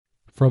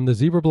From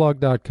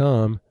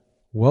thezebrablog.com,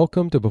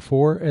 welcome to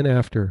Before and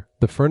After,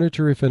 the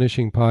Furniture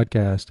Refinishing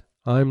Podcast.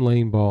 I'm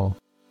Lane Ball.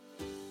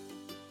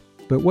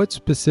 But what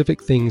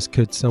specific things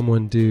could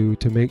someone do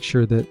to make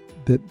sure that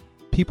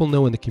people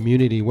know in the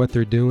community what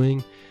they're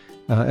doing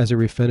as a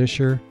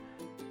refinisher?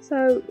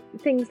 So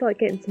things like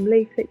getting some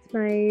leaflets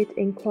made,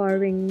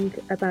 inquiring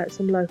about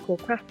some local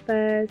craft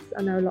fairs.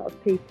 I know a lot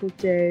of people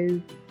do,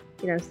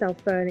 sell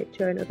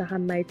furniture and other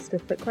handmade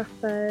stuff at craft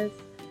fairs.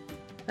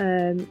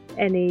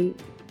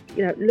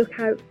 Look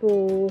out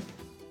for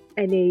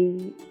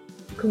any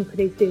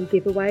companies doing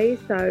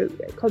giveaways. So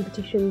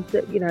competitions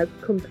that,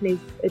 companies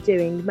are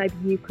doing. Maybe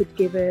you could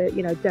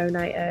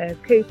donate a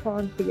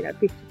coupon for,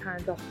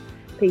 £50 off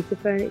a piece of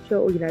furniture,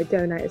 or,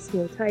 donate a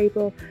small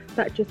table.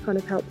 That just kind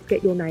of helps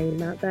get your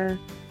name out there.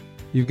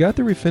 You've got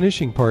the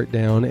refinishing part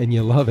down and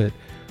you love it,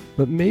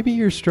 but maybe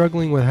you're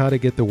struggling with how to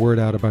get the word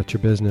out about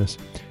your business.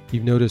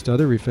 You've noticed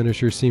other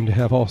refinishers seem to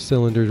have all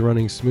cylinders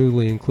running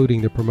smoothly,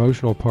 including the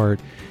promotional part,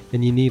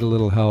 and you need a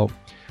little help.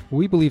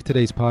 We believe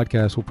today's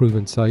podcast will prove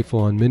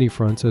insightful on many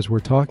fronts as we're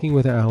talking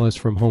with Alice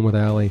from Home with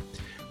Allie.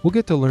 We'll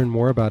get to learn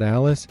more about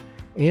Alice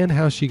and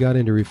how she got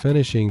into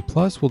refinishing,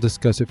 plus we'll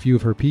discuss a few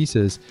of her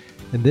pieces,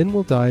 and then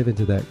we'll dive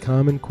into that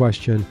common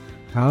question,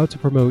 how to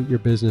promote your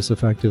business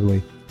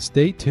effectively.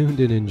 Stay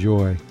tuned and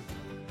enjoy.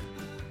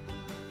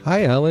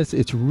 Hi, Alice.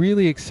 It's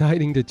really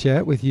exciting to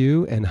chat with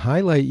you and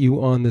highlight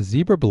you on the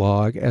Zebra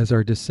blog as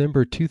our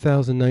December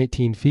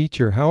 2019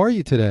 feature. How are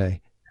you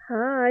today?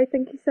 Hi,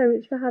 thank you so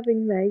much for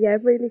having me. Yeah,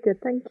 really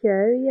good. Thank you.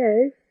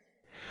 You?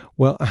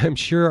 Well, I'm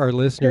sure our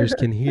listeners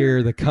can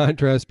hear the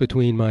contrast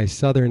between my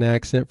southern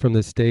accent from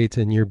the States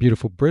and your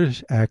beautiful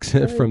British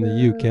accent from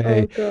the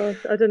UK. Oh,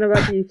 gosh. I don't know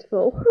how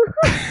beautiful.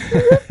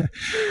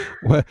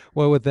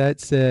 Well, with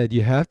that said,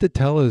 you have to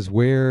tell us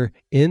where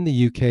in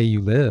the UK you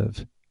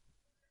live.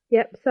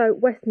 Yep, so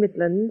West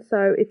Midlands,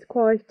 so it's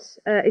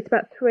it's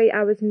about 3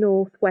 hours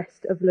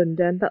northwest of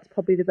London. That's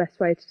probably the best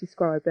way to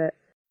describe it.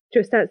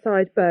 Just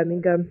outside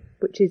Birmingham,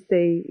 which is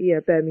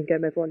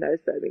Birmingham, everyone knows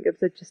Birmingham,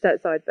 so just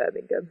outside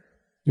Birmingham.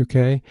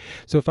 Okay,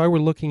 so if I were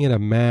looking at a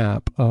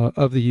map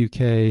of the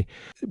UK,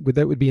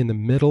 that would be in the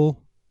middle,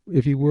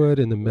 if you would,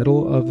 in the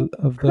middle of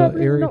the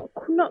area?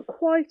 Not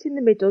quite in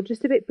the middle,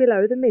 just a bit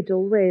below the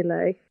middle,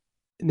 really.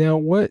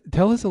 Now,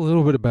 tell us a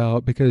little bit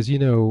about, because,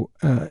 now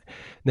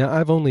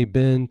I've only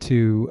been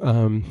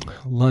to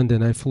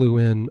London. I flew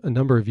in a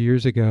number of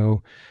years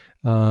ago,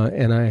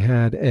 and I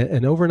had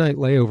an overnight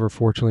layover,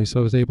 fortunately,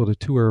 so I was able to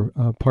tour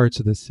parts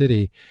of the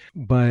city,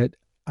 but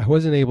I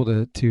wasn't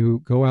able to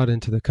go out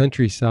into the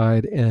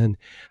countryside. And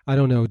I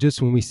don't know,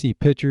 just when we see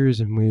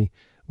pictures and we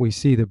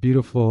see the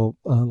beautiful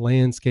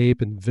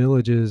landscape and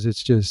villages,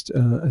 it's just,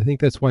 I think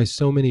that's why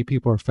so many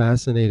people are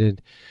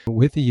fascinated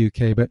with the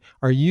UK. But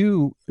do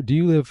you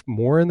live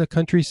more in the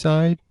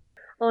countryside?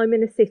 I'm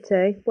in a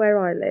city where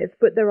I live,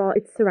 but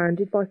it's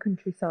surrounded by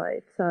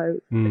countryside. So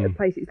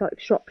places like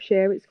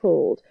Shropshire, it's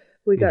called.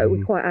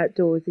 We're quite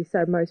outdoorsy,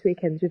 so most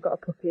weekends we've got a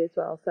puppy as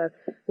well. So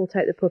we'll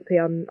take the puppy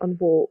on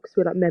walks.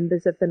 We're like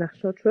members of the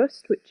National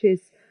Trust, which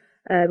is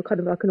kind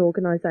of like an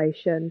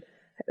organisation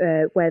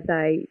where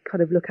they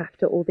kind of look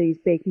after all these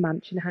big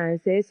mansion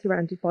houses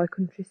surrounded by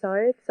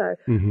countryside. So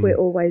we're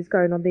always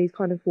going on these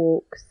kind of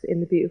walks in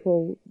the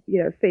beautiful,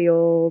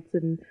 fields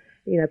and,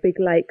 big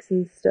lakes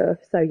and stuff.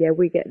 So yeah,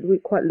 we're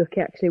quite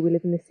lucky actually. We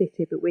live in the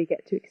city, but we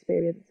get to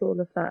experience all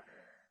of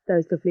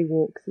those lovely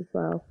walks as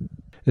well.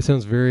 It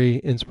sounds very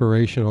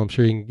inspirational. I'm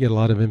sure you can get a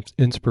lot of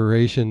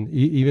inspiration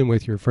even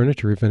with your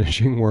furniture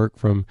refinishing work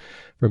from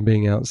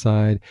being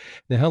outside.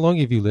 Now, how long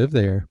have you lived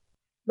there?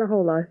 My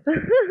whole life.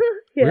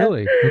 Yeah.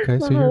 Really? Okay,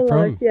 so you're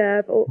from... life, yeah,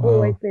 I've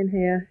always been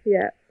here,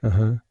 yeah.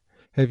 Uh-huh.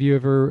 Have you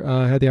ever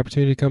had the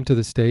opportunity to come to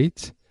the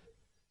States?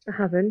 I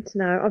haven't,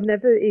 no. I've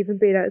never even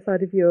been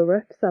outside of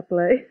Europe,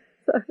 sadly.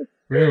 So,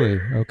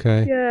 really?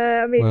 Okay.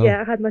 Yeah, I mean,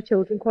 I had my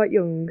children quite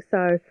young,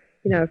 so,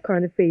 I've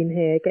kind of been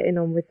here, getting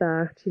on with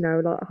that,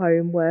 like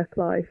home, work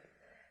life.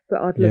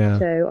 But I'd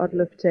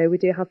love to. We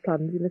do have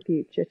plans in the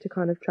future to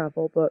kind of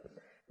travel, but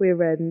we're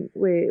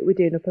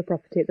doing up a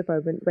property at the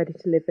moment, ready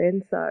to live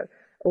in, so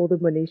all the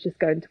money's just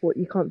going to what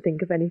you can't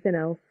think of anything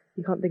else.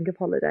 You can't think of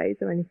holidays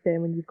or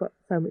anything when you've got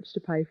so much to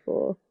pay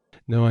for.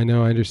 No, I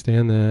know. I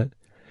understand that.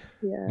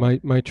 Yeah.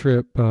 My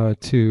trip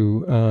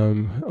to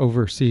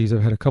overseas,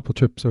 I've had a couple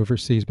trips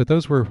overseas, but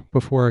those were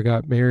before I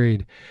got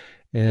married.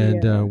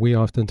 And we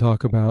often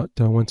talk about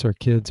once our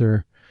kids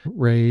are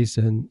raised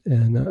and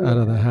out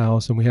of the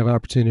house, and we have an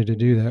opportunity to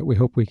do that. We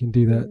hope we can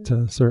do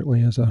that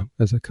certainly as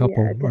a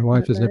couple. Yeah, my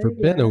wife has never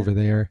been over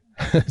there,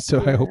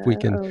 so I hope we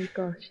can. Oh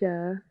gosh,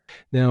 yeah.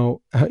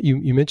 Now,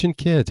 you mentioned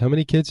kids. How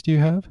many kids do you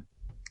have?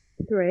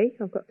 3.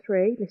 I've got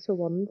 3 little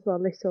ones. Well,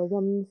 little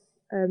one's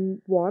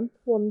 1,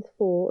 one's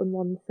 4, and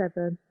one's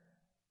 7.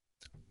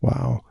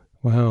 Wow.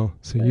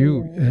 So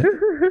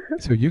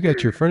so you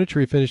got your furniture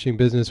refinishing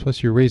business,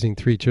 plus you're raising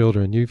 3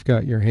 children. You've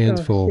got your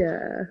hands full.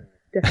 Yeah,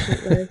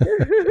 definitely.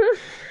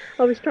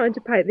 I was trying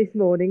to paint this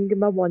morning, and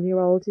my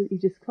 1-year-old, he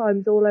just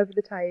climbs all over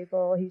the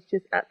table. He's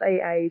just at the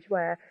age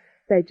where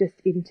they're just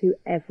into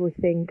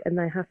everything and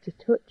they have to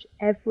touch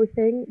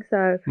everything.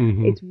 So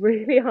Hmm. it's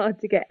really hard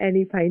to get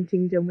any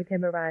painting done with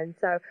him around.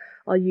 So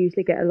I'll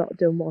usually get a lot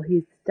done while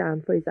he's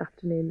down for his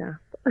afternoon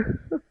nap.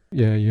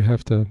 Yeah, you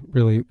have to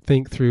really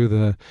think through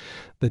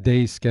the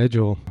day's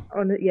schedule.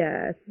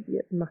 Yeah,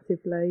 yeah,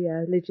 massively.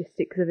 Yeah,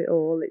 logistics of it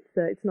all.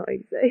 It's not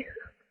easy.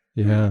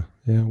 Yeah,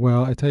 yeah.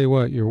 Well, I tell you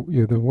what,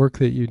 the work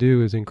that you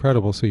do is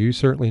incredible. So you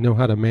certainly know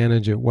how to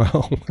manage it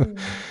well, Mm,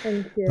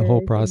 thank the whole you,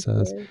 thank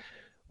process. you.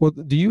 Well,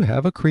 do you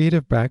have a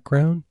creative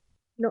background?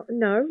 No,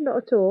 not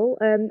at all.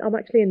 I'm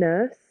actually a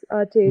nurse.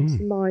 I did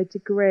Mm. my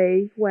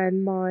degree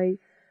when my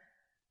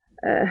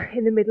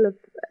in the middle of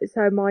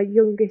so my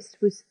youngest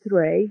was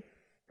 3,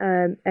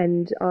 and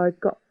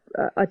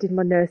I did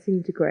my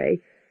nursing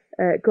degree.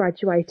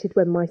 Graduated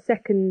when my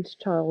second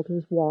child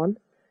was 1.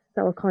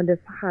 So I kind of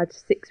had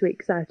 6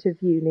 weeks out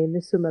of uni in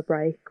the summer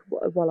break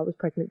while I was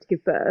pregnant to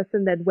give birth,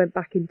 and then went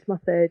back into my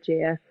 3rd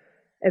year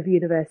of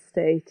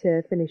university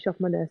to finish off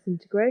my nursing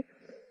degree,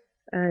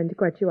 and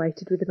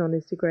graduated with an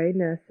honours degree in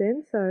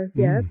nursing. So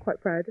yeah, Mm. quite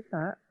proud of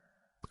that.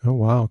 Oh,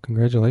 wow.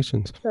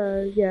 Congratulations.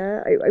 So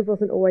yeah, it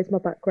wasn't always my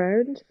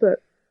background,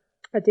 but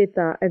I did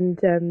that,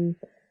 and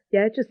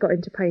yeah, just got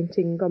into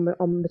painting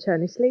on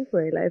maternity leave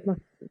really. Of my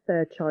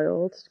 3rd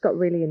child, got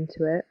really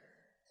into it.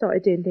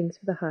 Started doing things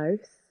for the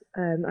house,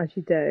 as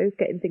you do,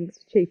 getting things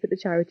cheap at the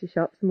charity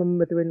shops. My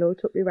mother-in-law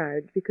took me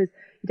around because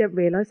you don't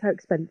realise how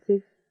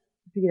expensive,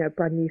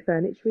 brand new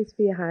furniture is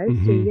for your house,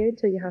 do Hmm. you?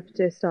 Until you have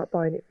to start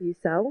buying it for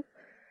yourself.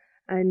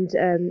 And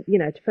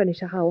to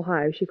furnish a whole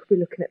house, you could be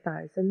looking at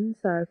thousands.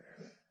 So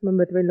my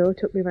mother-in-law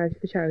took me around to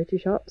the charity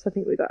shops. I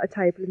think we got a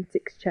table and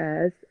 6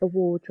 chairs, a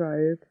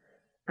wardrobe,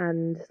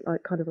 and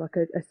like kind of like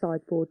a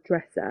sideboard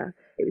dresser.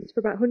 It was for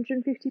about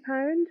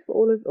 £150 for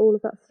all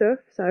of that stuff.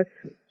 So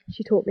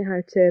she taught me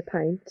how to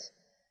paint,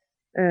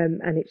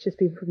 and it's just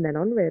been from then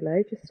on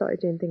really. Just started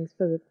doing things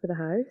for the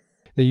house.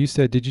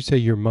 Now did you say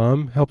your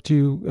mom helped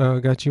you,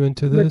 got you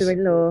into this?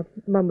 Mother-in-law,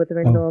 my Oh,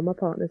 mother-in-law, my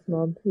partner's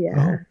mom.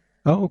 Yeah,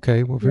 oh, oh,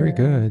 okay. Well, very yeah,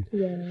 good.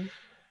 yeah.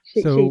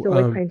 She's So,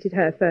 always painted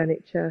her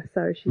furniture,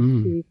 so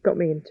mm, she got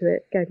me into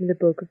it, gave me the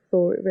bug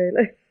for it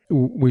really.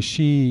 was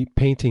she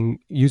painting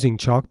using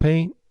chalk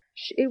paint?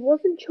 It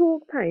wasn't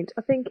chalk paint.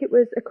 I think it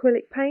was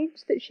acrylic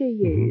paint that she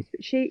Hmm. used,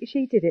 but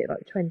she did it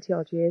like 20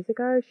 odd years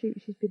ago. She's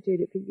been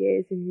doing it for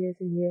years and years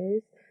and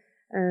years.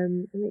 I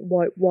think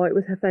white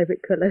was her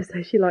favourite colour,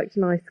 so she liked a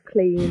nice,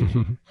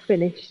 clean,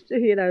 finished,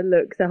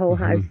 look. The whole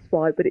house Hmm. is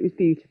white, but it was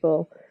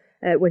beautiful.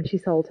 When she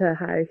sold her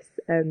house,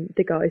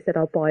 the guy said,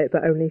 "I'll buy it,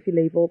 but only if you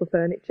leave all the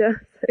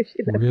furniture." So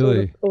she left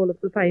Really? all of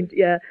the paint,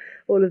 yeah,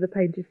 all of the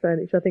painted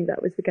furniture. I think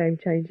that was the game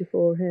changer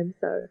for him.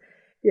 So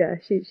yeah,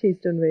 she's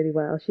done really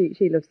well.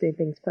 She loves doing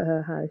things for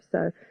her house,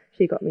 so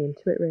she got me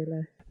into it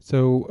really.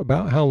 So,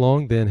 about how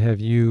long then have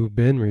you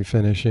been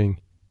refinishing?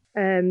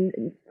 Um,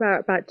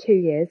 about 2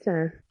 years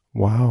now.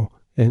 Wow.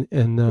 And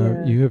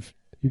Yeah. you've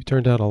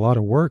turned out a lot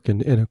of work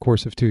in a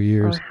course of 2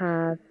 years. I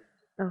have.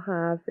 I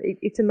have.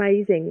 It's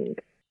amazing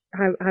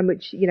how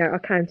much, I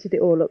counted it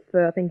all up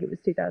for, I think it was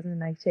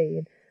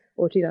 2018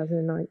 or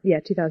 2009.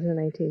 Yeah,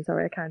 2018.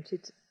 Sorry, I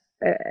counted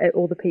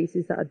all the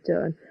pieces that I'd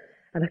done.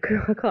 And I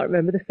can't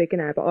remember the figure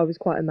now, but I was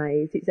quite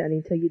amazed. It's only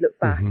until you look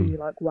back and Hmm. you're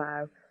like,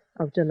 wow,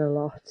 I've done a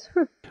lot.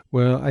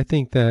 Well, I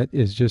think that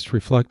is just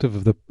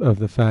reflective of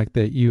the fact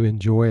that you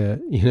enjoy it.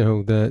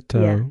 That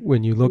Yeah,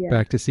 when you look yeah,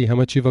 back to see how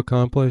much you've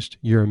accomplished,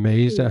 you're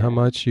amazed at how yeah,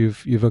 much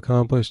you've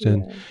accomplished,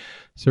 and yeah,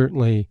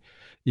 certainly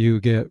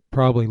you get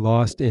probably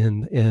lost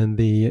in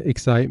the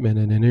excitement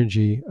and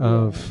energy yeah.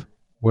 of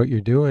what you're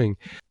doing.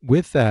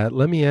 With that,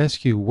 let me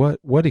ask you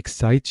what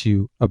excites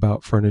you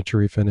about furniture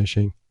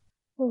refinishing?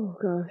 Oh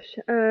gosh.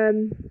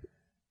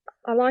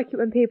 I like it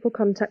when people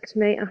contact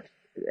me after,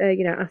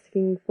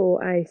 asking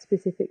for a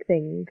specific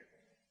thing,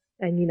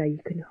 and you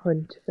can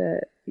hunt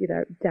for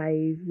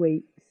days,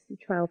 weeks, you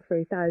trail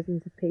through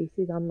thousands of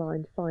pieces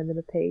online to find them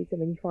a piece, and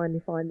when you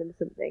finally find them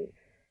something,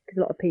 because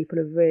a lot of people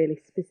are really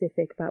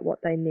specific about what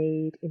they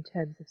need in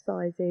terms of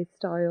sizes,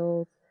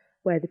 styles,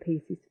 where the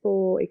piece is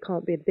for. It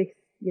can't be this,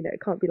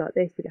 it can't be like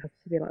this, but it has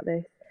to be like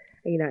this.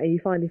 And you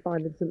finally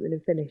find them something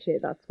and finish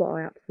it. That's what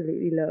I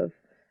absolutely love.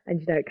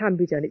 And it can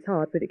be done. It's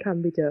hard, but it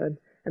can be done.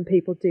 And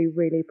people do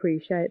really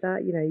appreciate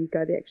that. You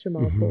go the extra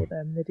mile Hmm. for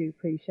them. They do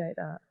appreciate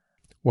that.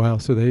 Wow.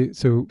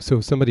 So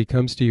somebody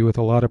comes to you with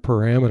a lot of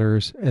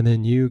parameters, and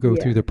then you go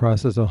through Yeah, the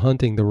process of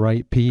hunting the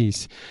right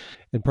piece,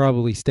 and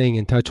probably staying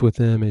in touch with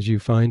them as you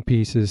find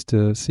pieces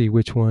to see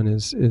which one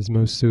is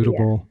most yeah,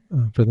 suitable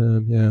for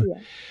them. Yeah. yeah.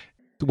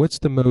 What's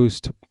the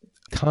most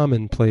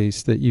common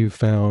place that you've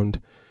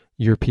found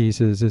your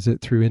pieces? Is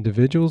it through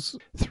individuals,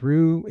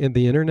 through in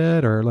the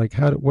internet, or like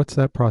what's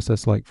that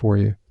process like for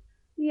you?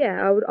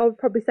 Yeah, I would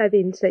probably say the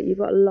internet. You've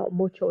got a lot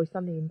more choice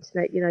on the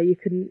internet. You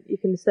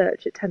can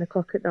search at 10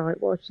 o'clock at night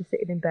whilst you're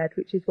sitting in bed,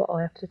 which is what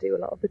I have to do a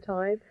lot of the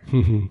time.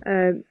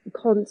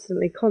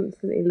 Constantly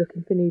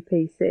looking for new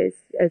pieces.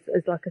 As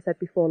like I said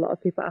before, a lot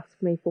of people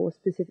ask me for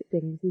specific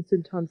things, and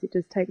sometimes it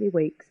does take me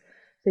weeks.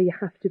 So you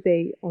have to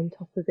be on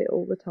top of it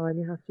all the time.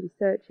 You have to be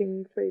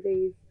searching through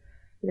these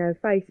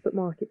Facebook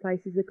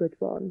Marketplace is a good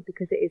one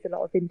because it is a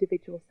lot of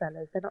individual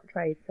sellers. They're not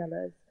trade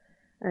sellers.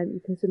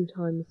 You can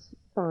sometimes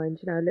find,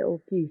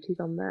 little beauties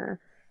on there.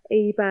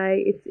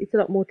 eBay, it's a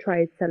lot more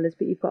trade sellers,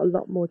 but you've got a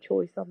lot more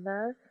choice on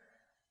there.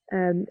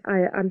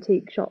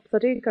 Antique shops. I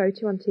do go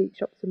to antique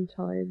shops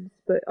sometimes,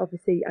 but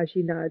obviously, as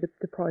you know,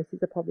 the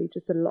prices are probably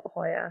just a lot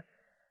higher.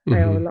 They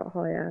are a lot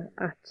higher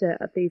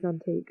at these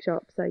antique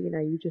shops. So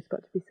you just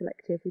got to be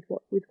selective with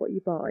what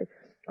you buy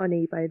on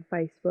eBay and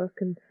Facebook,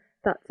 and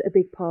that's a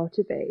big part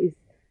of it is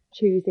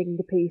choosing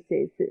the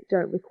pieces that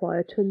don't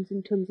require tons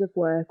and tons of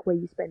work, where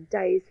you spend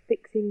days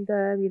fixing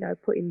them.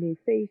 Putting new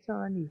feet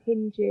on, new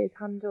hinges,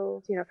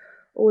 handles.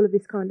 All of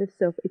this kind of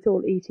stuff. It's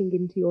all eating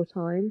into your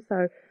time.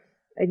 So.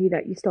 And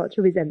you start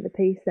to resent the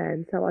piece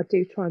then. So I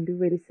do try and be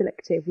really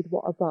selective with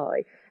what I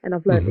buy, and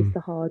I've learned this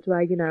the hard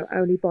way.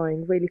 Only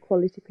buying really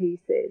quality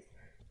pieces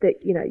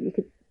that you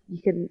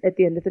can at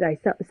the end of the day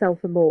sell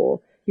for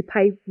more. You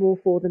pay more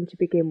for them to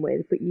begin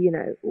with, but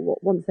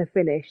once they're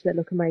finished, they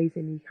look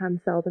amazing. You can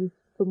sell them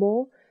for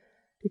more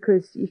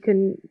because you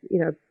can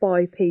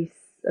buy a piece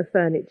of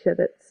furniture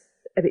that's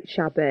a bit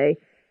shabby.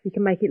 You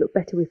can make it look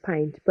better with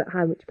paint, but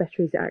how much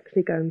better is it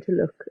actually going to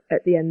look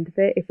at the end of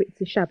it? If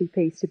it's a shabby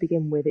piece to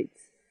begin with,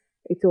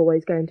 it's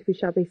always going to be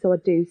shabby. So I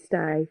do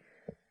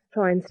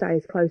try and stay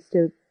as close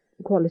to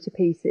quality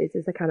pieces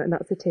as I can, and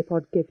that's a tip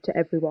I'd give to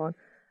everyone.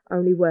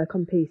 Only work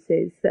on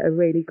pieces that are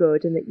really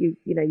good and that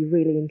you're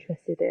really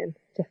interested in.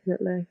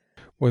 Definitely.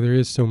 Well, there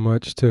is so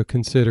much to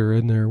consider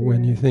in there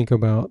when you think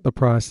about the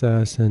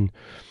process, and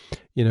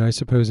I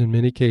suppose in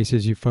many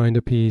cases you find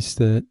a piece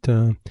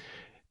that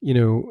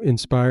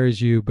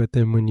inspires you, but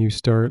then when you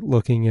start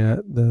looking at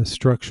the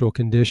structural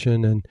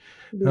condition and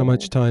how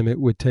much time it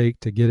would take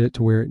to get it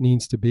to where it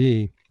needs to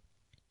be,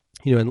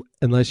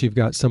 unless you've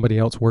got somebody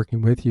else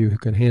working with you who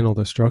can handle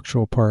the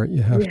structural part,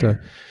 you have to,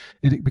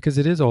 because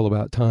it is all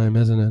about time,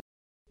 isn't it?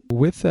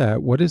 With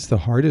that, what is the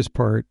hardest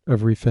part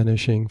of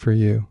refinishing for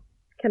you?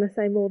 Can I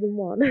say more than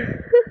one?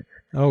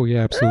 Oh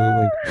yeah,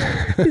 absolutely.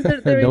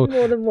 Because there is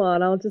more than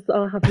one. I'll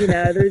have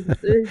there is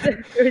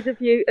a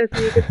few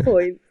good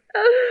points.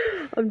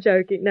 I'm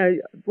joking. No,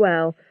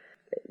 well,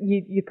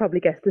 you probably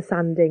guessed the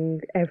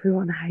sanding.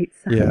 Everyone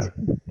hates sand.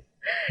 Yeah.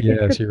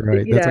 Yes, you're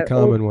right. That's a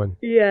common one.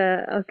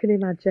 Yeah, I can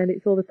imagine.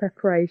 It's all the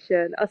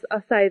preparation. I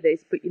say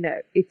this, but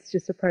it's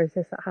just a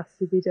process that has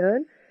to be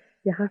done.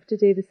 You have to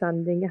do the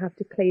sanding. You have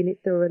to clean it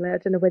thoroughly. I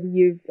don't know whether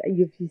you've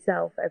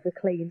yourself ever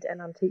cleaned an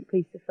antique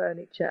piece of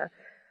furniture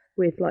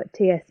with like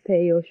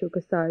TSP or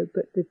sugar soap,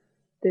 but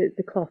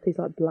the cloth is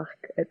like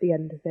black at the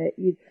end of it.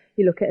 You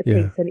look at a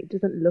piece and it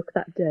doesn't look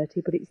that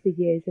dirty, but it's the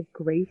years of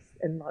grease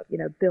and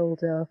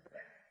build up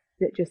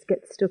that just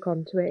gets stuck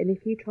onto it. And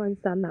if you try and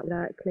sand that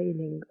without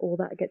cleaning, all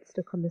that gets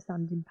stuck on the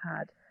sanding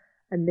pad,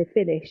 and the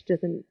finish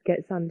doesn't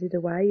get sanded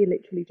away. You're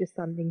literally just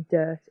sanding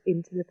dirt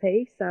into the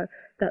piece. So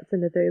that's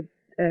another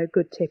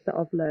good tip that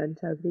I've learned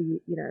over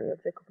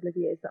the couple of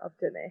years that I've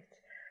done it.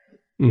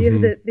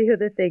 The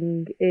other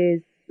thing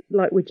is,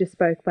 like we just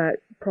spoke about,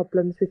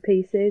 problems with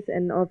pieces,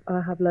 and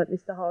I have learnt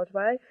this the hard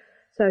way.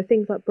 So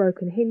things like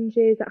broken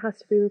hinges that has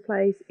to be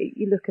replaced.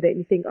 You look at it and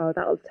you think, oh,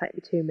 that'll take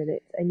me 2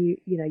 minutes, and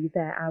you're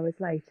there hours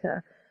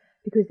later,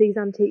 because these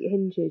antique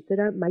hinges, they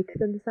don't make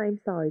them the same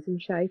size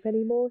and shape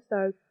anymore.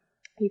 So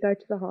you go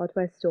to the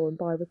hardware store and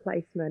buy a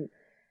replacement,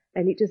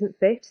 and it doesn't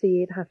fit. So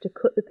you'd have to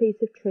cut the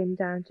piece of trim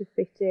down to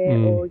fit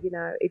it, or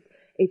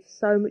it's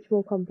so much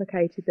more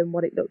complicated than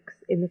what it looks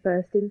in the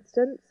first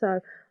instance. So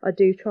I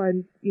do try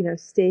and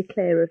steer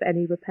clear of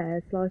any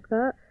repairs like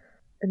that.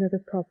 Another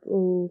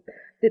problem,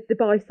 the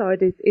buy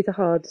side is a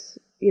hard,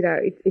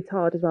 it's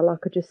hard as well. Like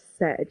I just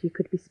said, you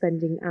could be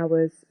spending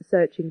hours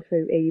searching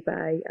through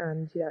eBay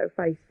and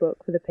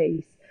Facebook for the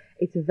piece.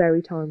 It's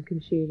very time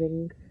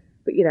consuming,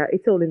 but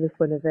it's all in the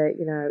fun of it.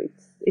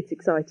 It's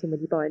exciting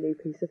when you buy a new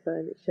piece of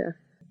furniture.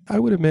 I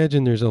would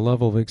imagine there's a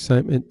level of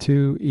excitement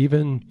too,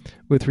 even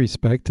with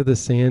respect to the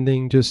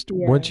sanding. Just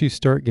once you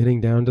start getting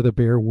down to the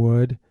bare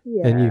wood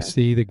and you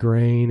see the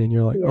grain and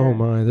you're like, oh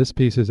my, this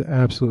piece is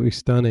absolutely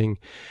stunning,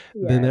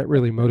 then that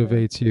really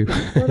motivates you.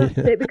 Well, that's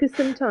it, because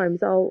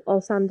sometimes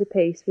I'll sand a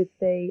piece with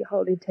the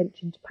whole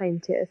intention to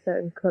paint it a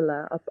certain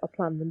colour. I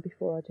plan them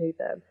before I do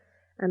them.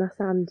 And I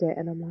sand it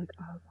and I'm like,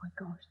 oh my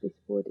gosh, this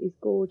wood is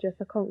gorgeous.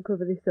 I can't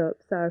cover this up.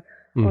 So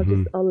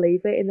I'll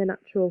leave it in the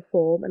natural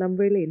form. And I'm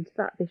really into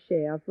that this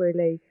year.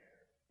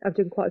 I've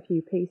done quite a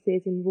few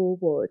pieces in raw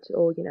wood,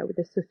 or, with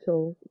a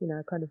subtle,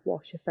 kind of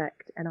wash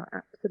effect. And I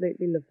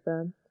absolutely love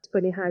them. It's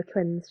funny how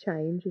trends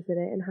change, isn't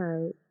it? And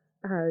how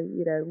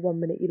 1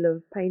 minute you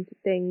love painted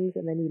things,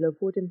 and then you love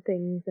wooden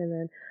things. And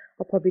then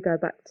I'll probably go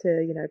back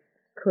to,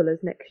 colours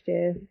next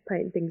year,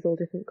 painting things all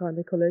different kind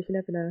of colours. You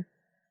never know.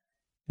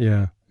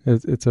 Yeah.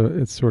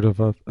 It's sort of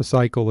a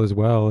cycle as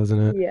well,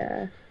 isn't it?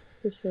 Yeah,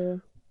 for sure.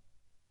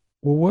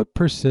 Well, what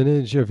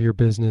percentage of your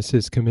business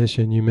is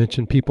commission? You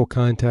mentioned people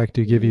contact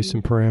you, give you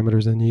some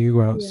parameters, and you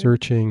go out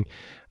searching.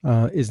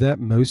 Is that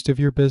most of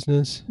your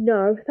business?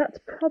 No, that's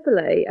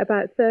probably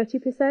about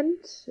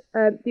 30%.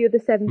 The other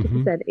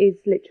 70% is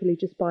literally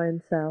just buy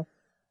and sell.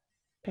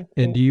 And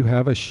Definitely. do you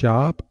have a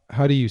shop?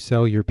 How do you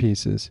sell your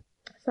pieces?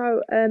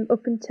 So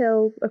up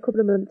until a couple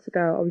of months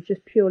ago, I was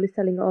just purely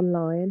selling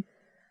online,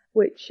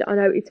 which I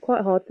know it's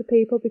quite hard for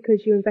people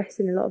because you're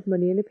investing a lot of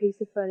money in a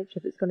piece of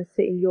furniture that's going to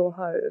sit in your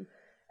home.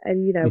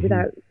 And, Hmm.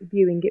 without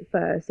viewing it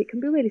first, it can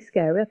be really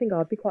scary. I think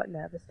I'd be quite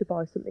nervous to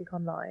buy something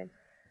online.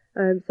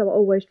 So I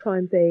always try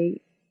and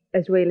be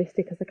as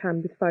realistic as I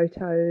can with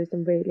photos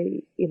and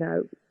really,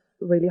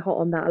 really hot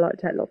on that. I like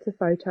to take lots of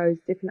photos,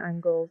 different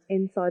angles,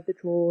 inside the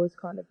drawers,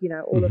 kind of,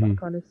 all of Hmm. that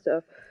kind of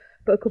stuff.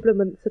 But a couple of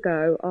months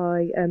ago,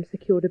 I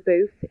secured a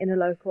booth in a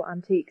local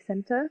antique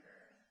centre,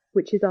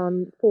 which is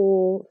on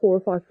four or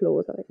five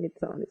floors. I think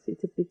it's on.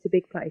 It's a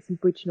big place in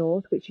Bridge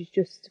North, which is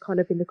just kind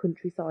of in the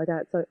countryside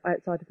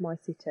outside of my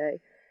city.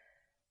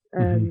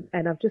 Hmm.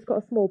 And I've just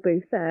got a small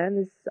booth there,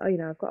 and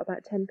I've got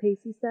about 10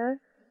 pieces there.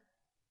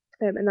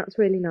 And that's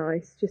really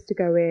nice just to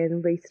go in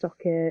and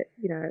restock it,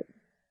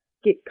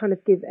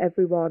 give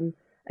everyone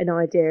an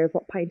idea of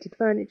what painted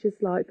furniture's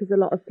like, because a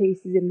lot of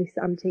pieces in this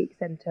antique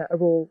centre are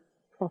all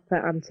proper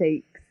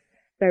antiques,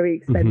 very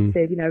Hmm.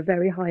 expensive,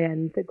 very high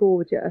end. They're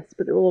gorgeous,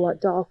 but they're all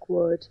like dark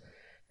wood.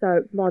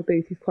 So my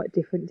booth is quite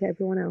different to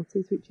everyone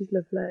else's, which is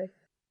lovely.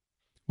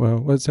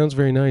 Well, it sounds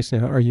very nice.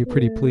 Now, are you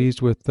pretty Yeah.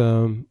 pleased with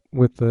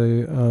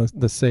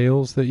the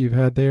sales that you've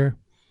had there?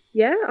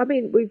 Yeah, I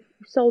mean, we've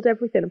sold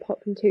everything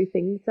apart from two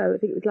things. So I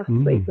think it was last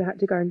week Mm. we had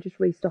to go and just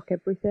restock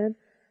everything.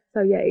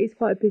 So yeah, it's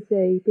quite a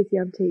busy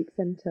antique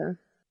centre.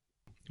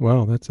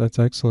 Wow, that's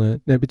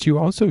excellent. Now, but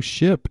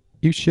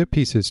you ship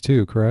pieces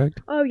too,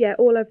 correct? Oh yeah,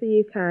 all over the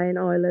UK and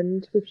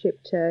Ireland we've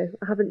shipped to.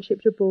 I haven't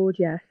shipped abroad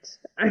yet.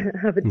 I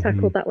haven't Hmm.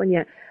 tackled that one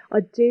yet. I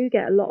do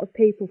get a lot of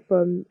people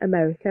from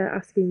America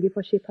asking if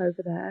I ship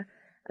over there,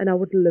 and I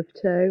would love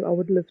to. I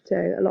would love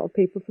to. A lot of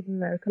people from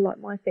America like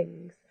my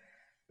things,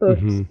 but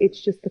Hmm.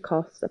 it's just the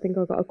cost. I think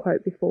I got a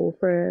quote before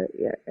for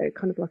a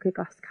kind of like a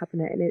glass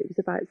cabinet, and it was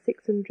about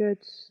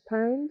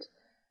 £600.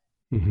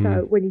 Hmm.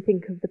 So when you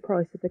think of the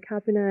price of the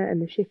cabinet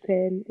and the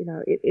shipping,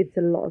 it's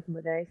a lot of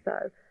money. So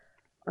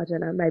I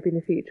don't know, maybe in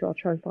the future I'll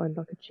try and find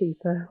like a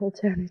cheaper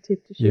alternative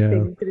to Yeah.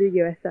 shipping to the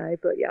USA.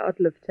 But yeah, I'd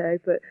love to.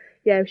 But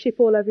yeah, ship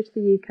all over to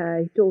the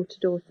UK, door to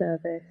door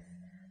service,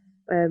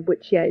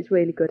 which yeah is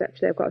really good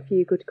actually. I've got a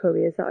few good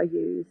couriers that I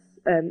use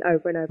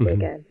over and over Hmm.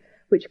 again,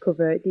 which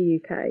cover the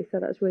UK,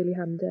 so that's really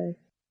handy.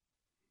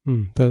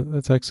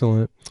 That's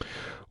excellent.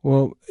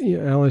 Well, yeah,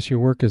 Alice, your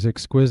work is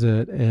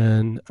exquisite,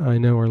 and I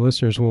know our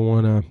listeners will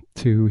want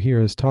to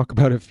hear us talk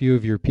about a few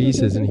of your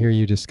pieces and hear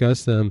you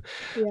discuss them.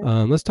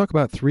 Yeah. Let's talk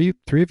about three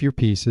of your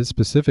pieces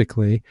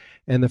specifically,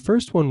 and the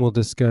first one we'll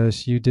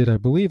discuss you did, I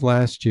believe,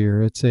 last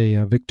year. It's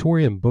a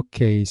Victorian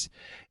bookcase,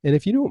 and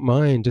if you don't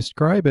mind,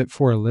 describe it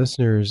for our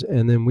listeners,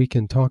 and then we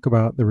can talk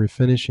about the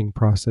refinishing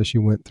process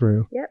you went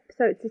through. Yep,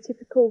 so it's a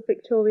typical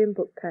Victorian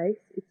bookcase.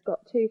 It's got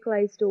two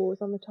glazed doors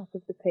on the top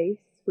of the piece,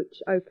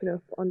 which open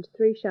up onto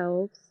three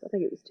shelves. I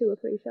think it was two or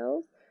three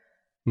shelves.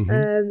 Hmm.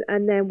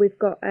 And then we've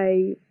got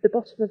the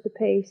bottom of the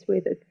piece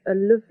with a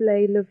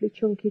lovely, lovely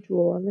chunky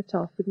drawer on the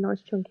top with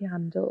nice chunky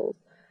handles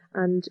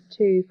and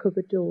two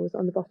cupboard doors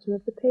on the bottom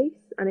of the piece.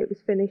 And it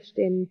was finished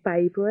in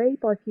Bayberry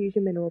by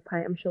Fusion Mineral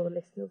Paint. I'm sure the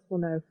listeners will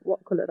know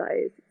what colour that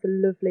is. It's a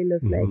lovely,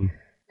 lovely Hmm.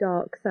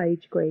 dark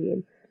sage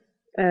green.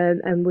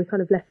 And we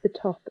kind of left the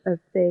top of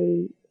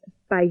the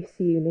base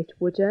unit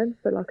wooden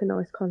for like a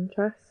nice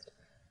contrast.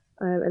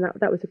 And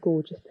that was a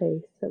gorgeous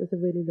piece. That was a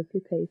really lovely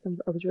piece.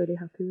 I was really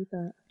happy with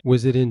that.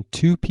 Was it in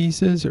two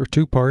pieces or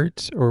two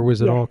parts, or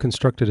was it Yes, all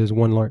constructed as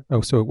one large? Oh,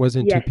 so it was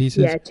in two yes,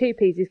 pieces? yeah, two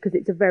pieces because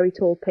it's a very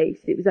tall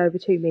piece. It was over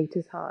 2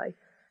 meters high,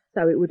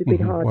 so it would have been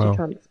Hmm. hard to Wow.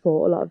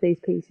 transport. A lot of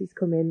these pieces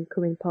come in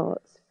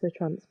parts for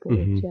transport.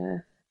 Hmm. Yeah.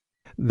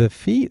 The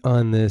feet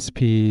on this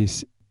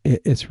piece,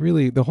 it's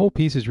really, the whole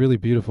piece is really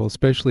beautiful.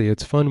 Especially,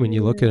 it's fun when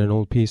you look at Yeah. an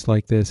old piece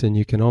like this and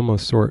you can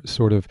almost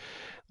sort of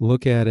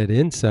look at it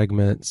in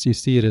segments. You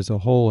see it as a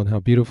whole and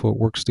how beautiful it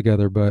works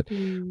together. But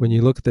when Mm,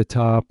 you look at the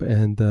top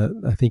and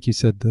I think you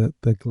said the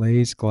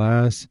glazed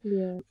glass,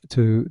 yeah.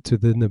 to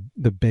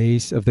the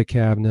base of the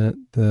cabinet,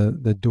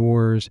 the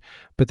doors,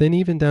 but then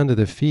even down to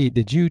the feet.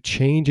 Did you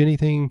change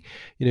anything?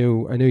 I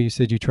know you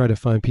said you try to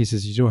find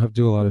pieces. You don't have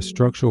to do a lot of Mm.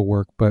 structural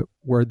work, but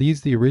were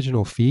these the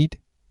original feet?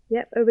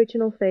 Yep,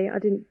 original fee. I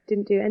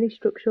didn't do any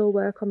structural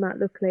work on that.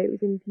 Luckily, it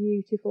was in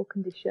beautiful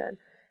condition.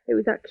 It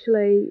was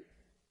actually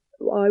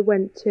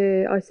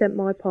I sent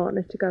my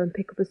partner to go and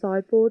pick up a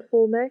sideboard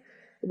for me,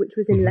 which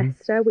was in Hmm.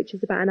 Leicester, which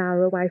is about an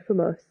hour away from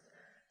us.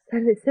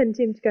 Sent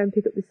him to go and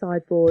pick up the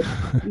sideboard.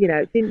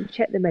 Didn't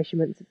check the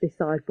measurements of this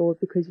sideboard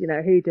because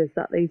who does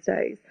that these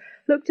days?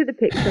 Looked at the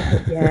picture,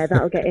 thought, yeah,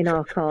 that'll get in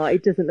our car.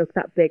 It doesn't look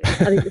that big.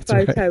 I think the That's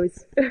right. photo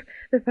is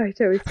the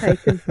photo is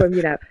taken from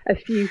a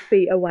few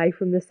feet away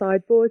from the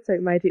sideboard, so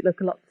it made it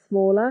look a lot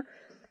smaller.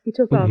 He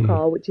took our Hmm.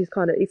 car, which is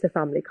it's a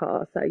family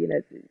car, so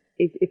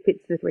it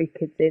fits the three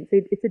kids in. So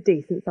it's a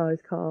decent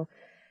sized car.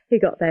 He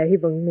got there, he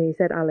rung me, he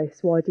said, Alice,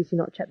 why did you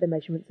not check the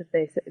measurements of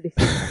this?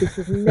 This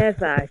is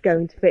never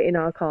going to fit in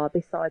our car,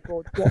 this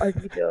sideboard. What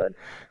have you done?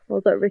 I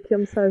was like, Ricky,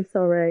 I'm so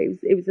sorry.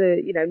 It was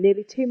a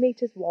nearly 2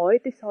 meters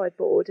wide, this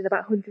sideboard, and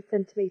about 100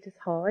 centimeters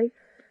high.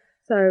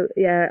 So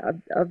yeah,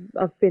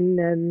 I've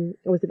been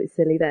I was a bit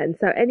silly then.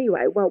 So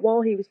anyway, well,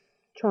 while he was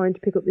trying to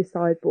pick up this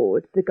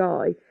sideboard, the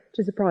guy,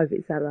 just a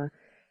private seller,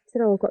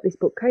 said, "Oh, I've got this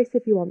bookcase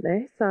if you want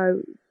this."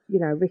 So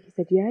Ricky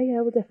said, "Yeah,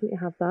 yeah, we'll definitely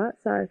have that."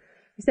 So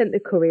he sent the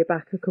courier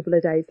back a couple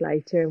of days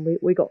later, and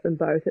we got them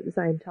both at the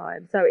same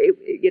time. So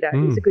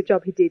it's a good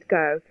job he did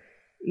go.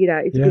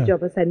 It's a good Yeah.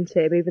 job I sent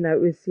him, even though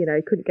it was, he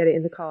couldn't get it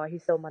in the car. He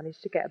still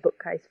managed to get a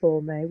bookcase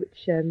for me,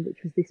 which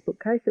was this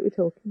bookcase that we're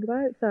talking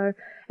about. So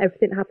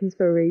everything happens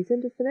for a reason,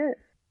 doesn't it?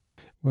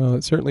 Well,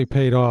 it certainly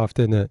paid off,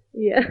 didn't it?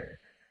 Yeah,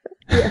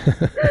 yeah,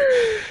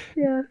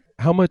 yeah.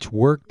 How much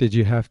work did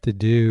you have to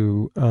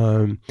do?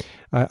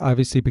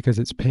 Obviously, because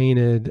it's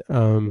painted, I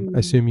Mm.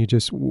 assume you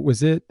just, was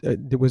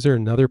there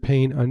another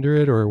paint under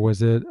it, or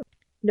was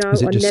No,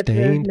 it just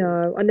stained?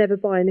 I never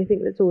buy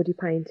anything that's already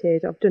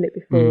painted. I've done it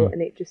before, Mm,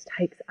 and it just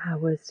takes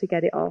hours to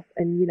get it off.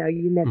 And you're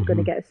never going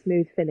to mm-hmm, get a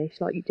smooth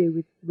finish like you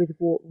do with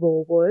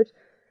raw wood.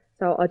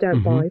 So I don't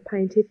mm-hmm, buy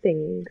painted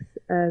things.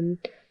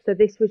 So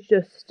this was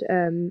just,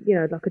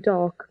 like a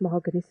dark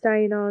mahogany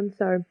stain on.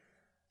 So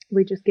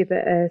we just give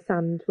it a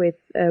sand with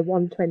a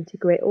 120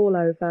 grit all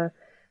over.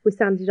 We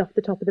sanded off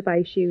the top of the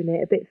base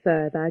unit a bit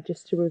further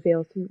just to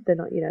reveal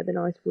the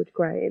nice wood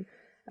grain.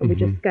 And we mm-hmm,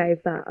 just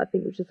gave that, I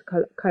think it was just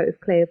a coat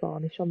of clear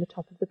varnish on the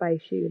top of the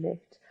base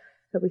unit.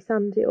 So we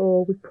sand it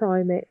all, we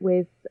prime it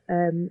with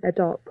a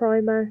dark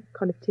primer,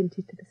 kind of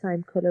tinted to the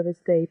same colour as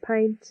the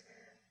paint.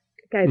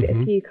 Gave it a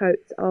mm-hmm, few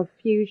coats of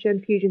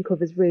Fusion. Fusion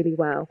covers really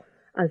well,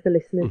 as the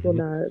listeners will mm-hmm.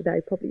 know. They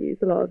probably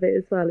use a lot of it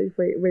as well. It's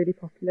really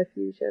popular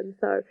Fusion.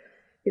 So,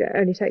 it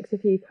only takes a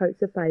few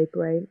coats of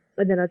Bakery,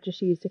 and then I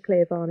just used a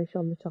clear varnish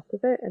on the top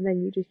of it, and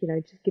then you just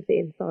give the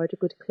inside a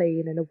good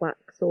clean and a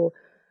wax or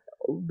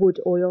wood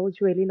oil.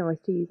 It's really nice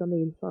to use on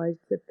the insides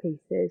of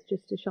pieces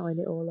just to shine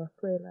it all up,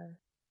 really.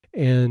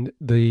 And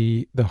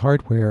the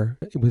hardware,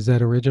 was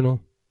that original?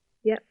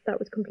 Yep, that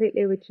was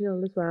completely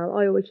original as well.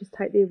 I always just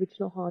take the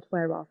original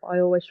hardware off. I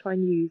always try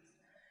and use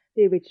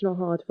the original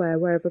hardware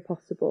wherever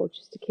possible,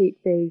 just to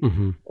keep the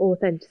Mm-hmm,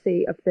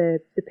 authenticity of the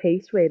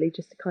piece, really,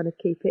 just to kind of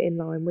keep it in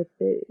line with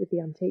the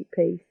antique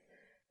piece.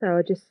 So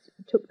I just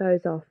took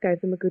those off,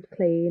 gave them a good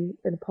clean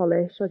and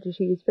polish. I just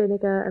used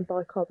vinegar and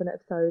bicarbonate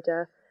of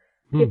soda,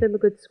 give mm, them a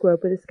good scrub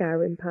with a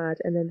scouring pad,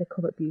 and then they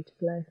come up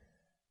beautifully.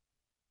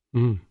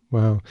 mm,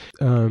 wow.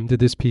 Did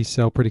this piece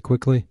sell pretty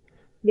quickly?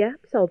 Yeah,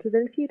 sold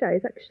within a few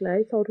days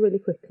actually. Sold really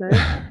quickly.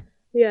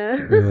 Yeah.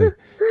 Really?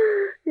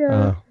 Yeah.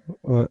 Uh,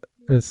 well,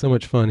 it's so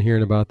much fun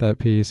hearing about that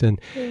piece,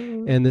 and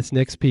Oh, and this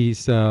next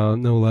piece, no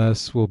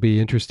less, will be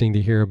interesting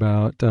to hear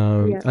about.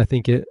 yeah. I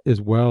think it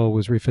as well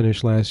was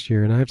refinished last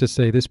year, and I have to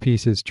say this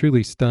piece is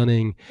truly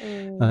stunning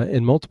Oh,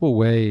 in multiple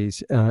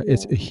ways.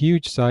 It's yeah. a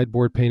huge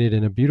sideboard painted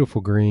in a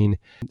beautiful green.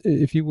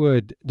 If you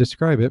would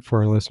describe it for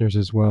our listeners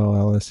as well,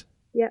 Alice.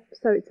 Yep,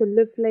 so it's a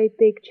lovely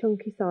big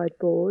chunky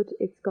sideboard.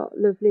 It's got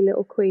lovely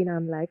little Queen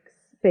Anne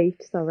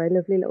feet, sorry,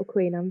 lovely little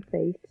Queen Anne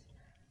feet.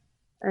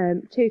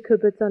 Two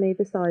cupboards on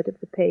either side of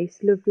the piece,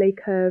 lovely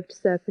curved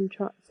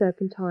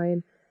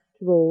serpentine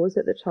drawers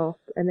at the top,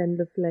 and then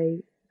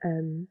lovely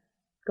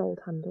gold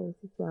handles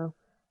as well.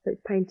 So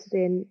it's painted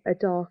in a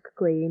dark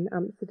green,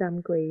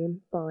 Amsterdam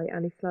green by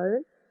Annie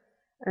Sloan.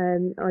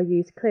 I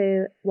use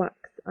clear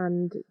wax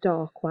and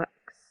dark wax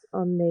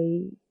on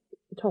the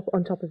top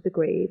of the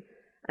green,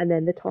 and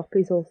then the top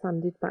is all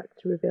sanded back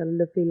to reveal a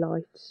lovely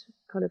light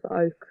kind of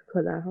oak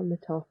colour on the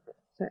top.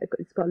 So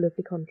it's got a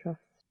lovely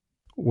contrast.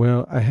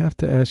 Well, I have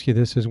to ask you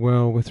this as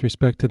well with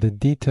respect to the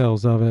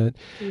details of it.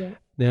 Yeah.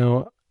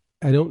 Now,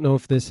 I don't know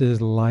if this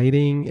is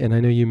lighting, and I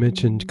know you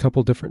mentioned a Mm,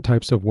 couple different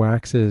types of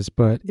waxes,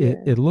 but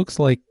yeah. it looks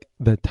like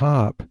the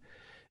top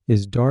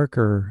is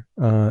darker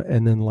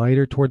and then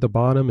lighter toward the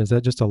bottom. Is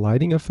that just a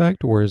lighting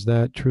effect, or is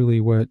that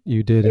truly what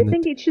you did I in the?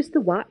 think it's just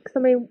the wax. I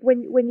mean,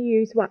 when you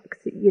use wax,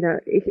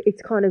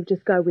 it's kind of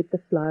just go with the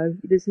flow.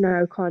 There's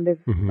no kind of.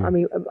 I Hmm.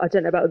 mean, I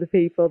don't know about other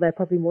people. They're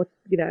probably more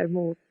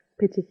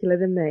particular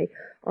than me.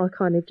 I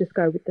kind of just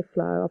go with the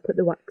flow. I put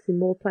the wax in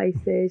more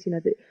places. So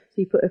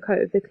you put a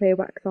coat of the clear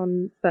wax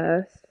on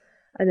first,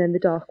 and then the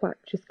dark wax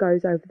just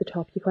goes over the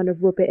top. You kind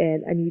of rub it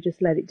in, and you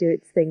just let it do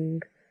its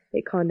thing.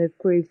 It kind of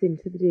grooves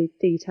into the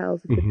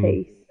details of the Hmm.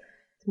 piece.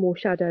 It's more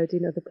shadowed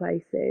in other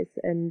places,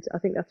 and I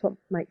think that's what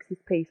makes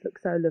this piece look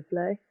so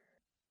lovely.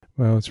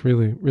 Well, it's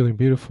really, really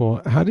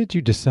beautiful. How did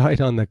you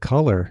decide on the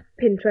color?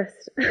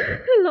 Pinterest,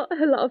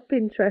 a lot of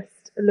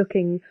Pinterest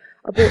looking.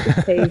 I bought this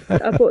piece.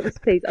 I bought this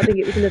piece. I think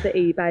it was another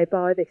eBay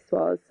buy. This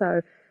was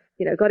so,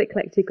 got it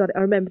collected. Got it.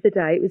 I remember the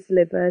day it was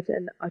delivered,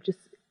 and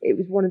it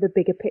was one of the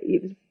bigger.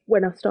 It was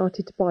when I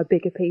started to buy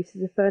bigger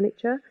pieces of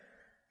furniture.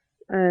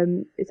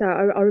 So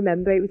I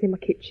remember it was in my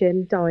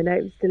kitchen diner.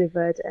 It was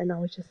delivered, and I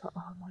was just like,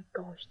 oh my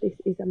gosh, this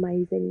is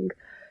amazing.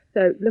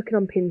 So looking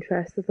on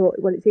Pinterest, I thought,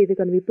 well, it's either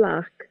going to be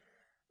black,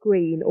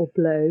 green, or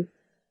blue.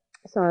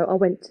 So I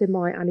went to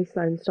my Annie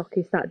Sloan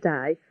stockist that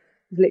day.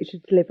 It was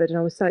literally delivered, and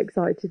I was so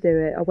excited to do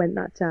it. I went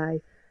that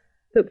day,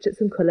 looked at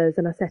some colours,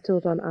 and I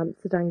settled on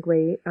Amsterdam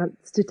green.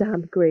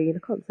 Amsterdam green.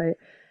 I can't say it.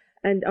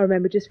 And I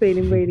remember just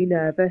feeling really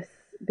nervous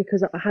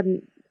because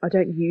I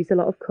don't use a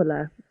lot of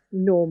colour.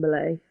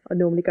 normally. I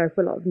normally go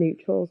for a lot of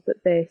neutrals,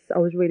 but this, I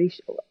was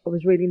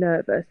really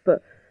nervous,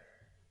 but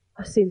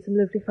I've seen some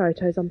lovely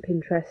photos on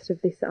Pinterest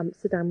of this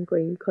Amsterdam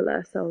green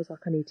colour, so I was like,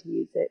 I need to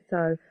use it.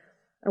 So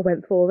I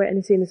went for it, and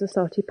as soon as I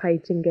started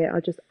painting it, I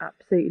just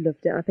absolutely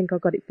loved it. I think I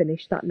got it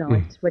finished that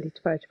night, ready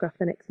to photograph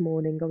the next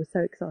morning. I was so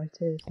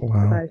excited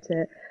about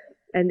it.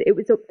 And it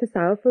was up for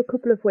sale for a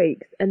couple of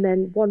weeks, and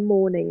then one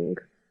morning,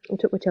 I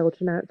took my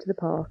children out to the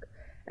park,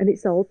 and it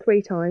sold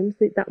 3 times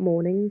that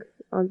morning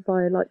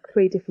via like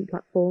 3 different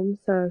platforms.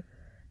 So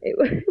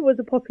it was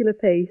a popular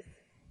piece.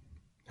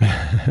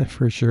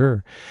 For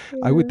sure.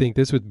 I would Yeah, think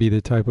this would be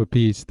the type of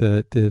piece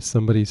that if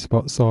somebody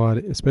saw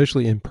it,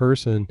 especially in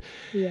person,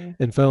 yeah,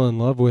 and fell in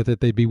love with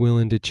it, they'd be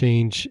willing to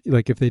change.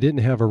 Like if they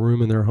didn't have a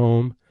room in their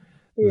home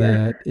yeah.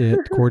 that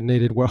it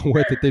coordinated well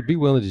with it, they'd be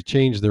willing to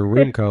change their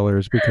room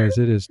colors because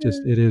it is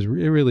just, Yeah. it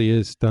really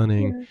is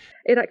stunning. Yeah.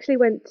 It actually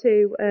went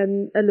to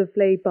a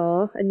lovely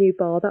bar, a new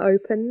bar that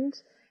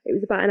opened. It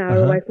was about an Uh hour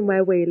huh. away from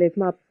where we live.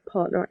 My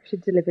partner actually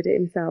delivered it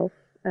himself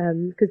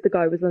because the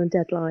guy was on a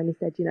deadline. He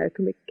said,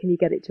 can you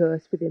get it to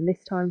us within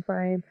this time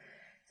frame?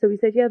 So we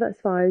said, yeah, that's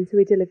fine. So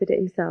he delivered it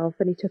himself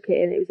and he took it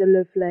in. It was a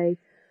lovely,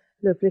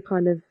 lovely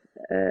kind of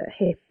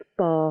hip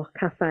bar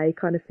cafe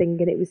kind of thing,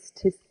 and it was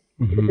just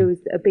Hmm. there was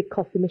a big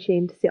coffee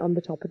machine to sit on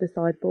the top of the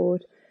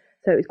sideboard.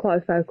 So it was quite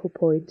a focal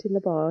point in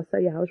the bar. So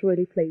yeah, I was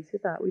really pleased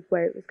with that, with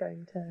where it was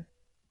going to.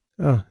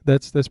 Oh,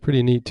 that's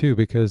pretty neat too,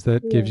 because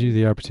that gives you Yeah,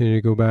 the opportunity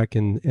to go back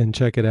and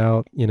check it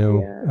out,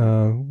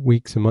 yeah,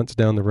 weeks and months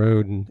down the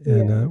road, and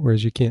yeah.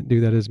 whereas you can't do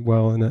that as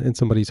well in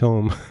somebody's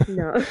home.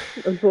 No,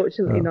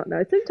 unfortunately uh, not.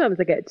 No, sometimes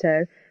I get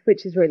to,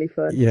 which is really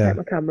fun. Take yeah.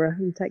 my camera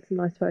and take some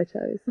nice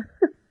photos.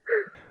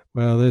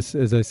 Well, this,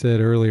 as I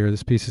said earlier,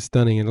 this piece is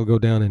stunning. It'll go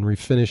down in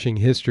refinishing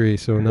history.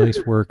 So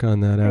nice work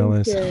on that, Thank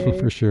Alice,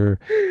 for you. sure.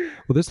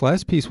 Well, this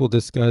last piece we'll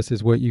discuss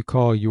is what you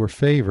call your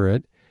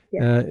favorite.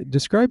 Yes.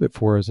 Describe it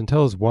for us and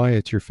tell us why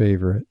it's your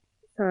favorite.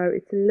 So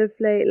it's a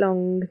lovely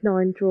long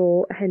 9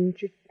 drawer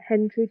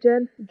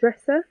Hendrigen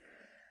dresser.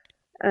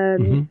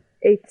 Um,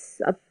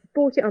 Mm-hmm. I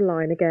bought it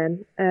online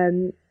again.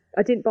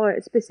 I didn't buy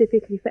it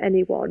specifically for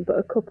anyone, but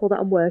a couple that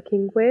I'm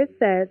working with,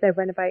 they're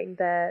renovating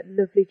their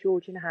lovely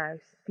Georgian house,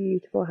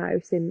 beautiful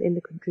house in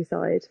the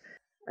countryside.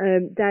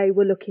 They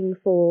were looking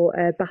for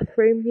a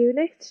bathroom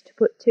unit to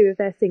put 2 of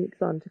their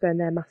sinks on to go in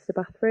their master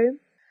bathroom.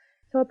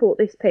 So I bought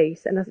this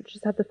piece and I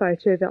just had the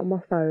photo of it on my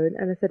phone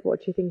and I said, "What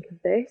do you think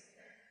of this?"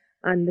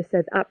 And they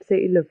said,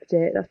 "Absolutely loved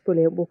it. That's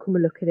brilliant. We'll come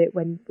and look at it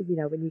when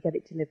you get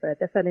it delivered."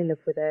 They fell in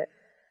love with it.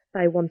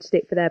 They wanted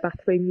it for their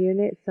bathroom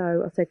unit,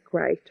 so I said,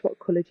 "Great. What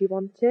colour do you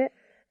want it?"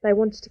 They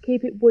wanted to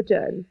keep it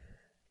wooden,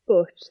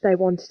 but they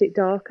wanted it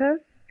darker.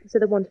 So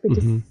they wanted me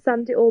to Mm-hmm.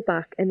 sand it all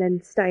back and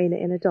then stain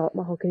it in a dark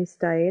mahogany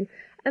stain.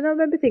 And I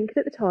remember thinking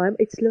at the time,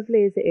 it's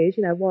lovely as it is,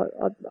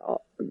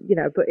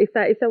 but if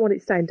they want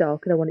it stained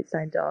darker, they want it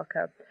stained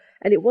darker.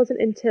 And it wasn't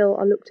until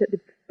I looked at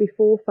the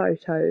before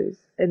photos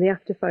and the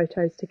after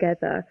photos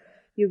together,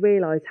 you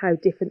realise how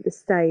different the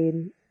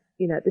stain,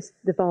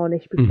 the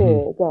varnish Mm-hmm.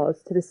 before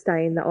was to the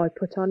stain that I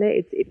put on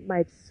it. It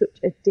made such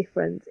a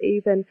difference.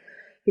 Even,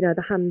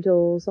 the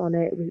handles on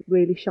it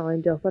really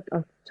shined up.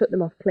 I took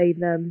them off,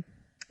 cleaned them,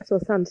 so I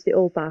sanded it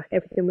all back.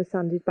 Everything was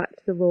sanded back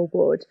to the raw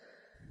wood,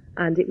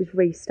 and it was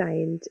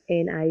restained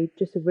in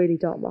just a really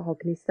dark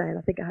mahogany stain.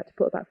 I think I had to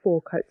put about 4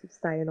 coats of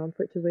stain on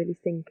for it to really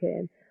sink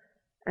in.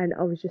 And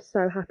I was just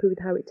so happy with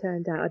how it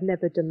turned out. I'd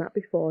never done that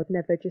before. I'd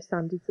never just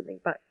sanded something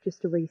back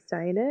just to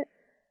restain it.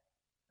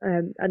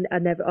 And I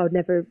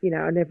never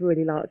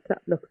really liked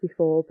that look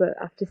before. But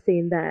after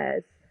seeing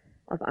theirs,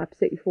 I've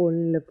absolutely fallen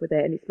in love with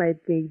it, and it's made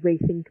me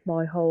rethink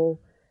my whole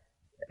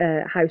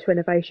house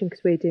renovation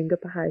because we're doing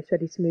up a house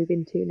ready to move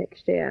into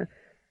next year,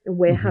 and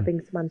we're Mm-hmm.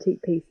 having some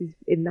antique pieces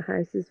in the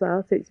house as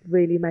well. So it's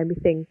really made me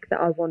think that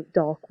I want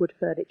dark wood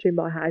furniture in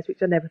my house,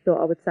 which I never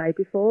thought I would say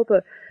before.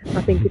 But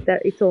I think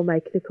that it's all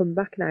making a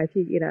comeback now.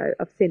 If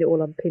I've seen it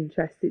all on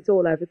Pinterest. It's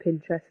all over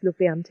Pinterest.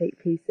 Lovely antique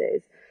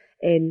pieces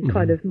in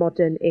kind Mm-hmm. of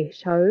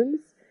modern-ish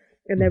homes,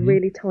 and they're Mm-hmm.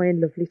 really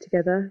tying lovely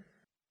together.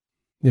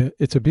 Yeah,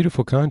 it's a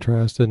beautiful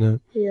contrast, isn't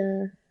it?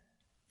 Yeah.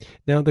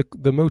 Now,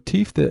 the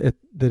motif that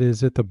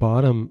is at the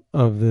bottom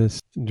of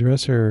this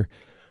dresser,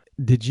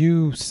 did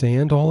you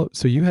sand all of,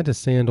 so you had to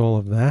sand all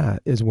of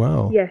that as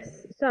well?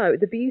 Yes. So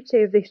the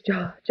beauty of this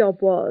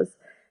job was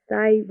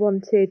they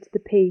wanted the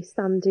piece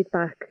sanded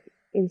back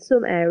in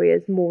some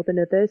areas more than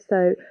others.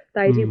 So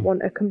they didn't Mm.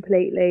 want a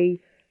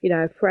completely,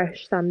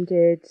 fresh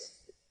sanded,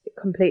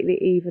 completely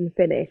even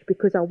finish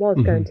because I was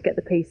Mm-hmm. going to get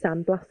the piece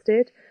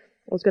sandblasted.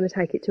 I was going to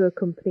take it to a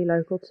company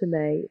local to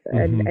me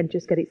and, Mm-hmm. and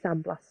just get it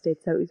sandblasted.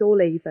 So it was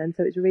all even.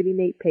 So it was a really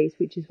neat piece,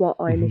 which is what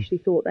I Mm-hmm. initially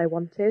thought they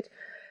wanted.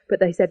 But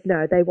they said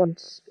no, they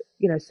want,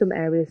 some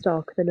areas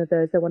darker than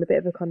others. They want a bit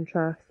of a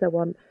contrast. They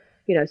want,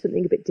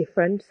 something a bit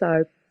different.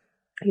 So,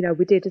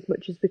 we did as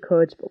much as we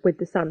could with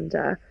the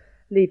sander,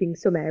 leaving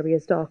some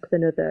areas darker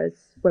than others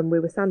when we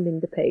were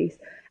sanding the piece.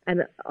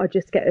 And I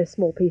just get a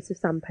small piece of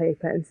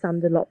sandpaper and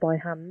sand a lot by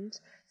hand.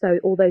 So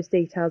all those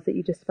details that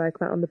you just spoke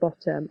about on the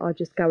bottom, I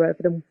just go over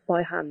them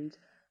by hand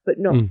but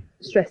not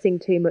stressing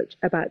too much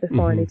about the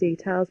finer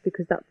details,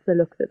 because that's the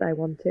look that they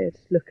wanted,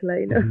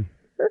 luckily.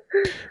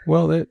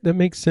 Well, that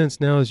makes sense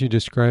now as you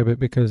describe it,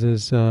 because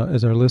as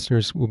our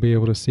listeners will be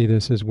able to see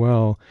this as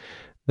well,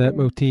 that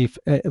motif,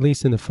 at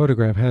least in the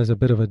photograph, has a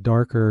bit of a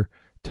darker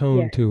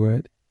tone Yes, to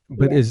it,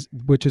 but yes,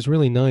 which is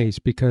really nice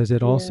because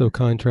it yeah, also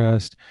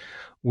contrasts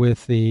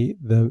with the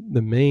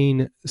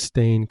main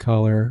stain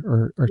color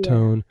or yeah,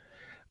 tone.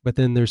 But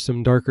then there's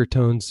some darker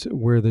tones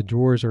where the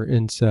drawers are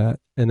inset,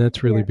 and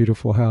that's really yeah,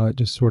 beautiful how it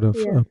just sort of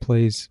yeah.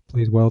 plays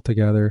well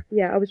together.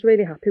 Yeah, I was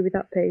really happy with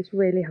that piece,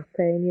 really happy.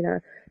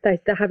 And, they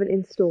haven't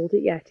installed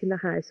it yet in the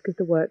house because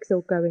the work's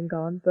still going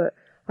on, but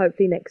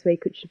hopefully next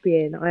week it should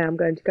be in. I am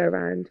going to go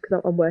around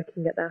because I'm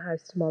working at their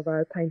house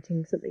tomorrow,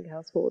 painting something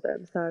else for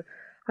them. So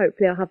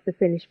hopefully I'll have the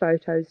finished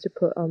photos to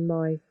put on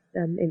my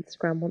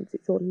Instagram once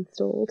it's all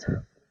installed.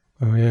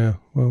 Oh yeah,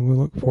 well we'll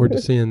look forward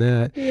to seeing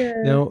that.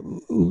 Yeah. Now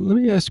let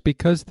me ask,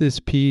 because this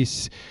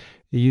piece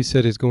you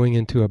said is going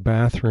into a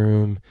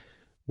bathroom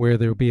where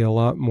there'll be a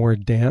lot more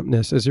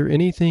dampness. Is there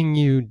anything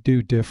you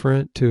do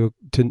different to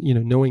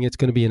knowing it's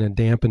going to be in a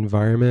damp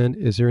environment?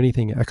 Is there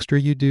anything extra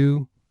you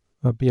do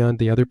beyond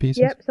the other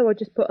pieces? Yep, so I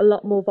just put a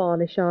lot more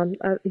varnish on.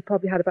 You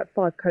probably had about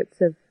 5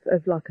 coats of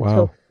like a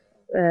tough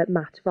Wow.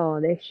 matte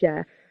varnish,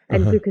 yeah.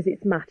 And Uh-huh. because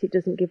it's matte, it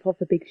doesn't give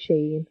off a big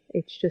sheen.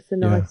 It's just a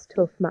Yeah. nice,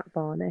 tough matte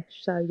varnish.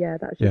 So yeah,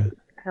 that should Yeah.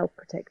 help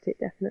protect it,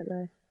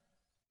 definitely.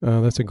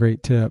 That's a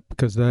great tip,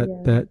 because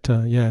Yeah,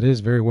 yeah, it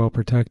is very well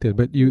protected,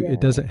 but it yeah.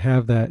 doesn't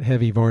have that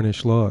heavy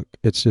varnish look.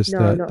 It's just No,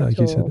 that, not like at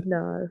you said. all.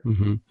 No.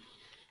 Mm-hmm.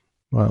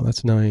 Wow,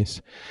 that's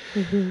nice.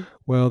 Hmm.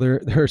 Well,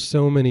 there are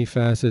so many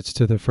facets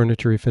to the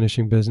furniture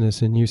refinishing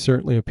business, and you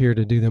certainly appear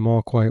to do them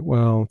all quite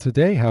well.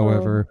 Today, Oh,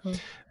 however,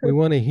 gosh. we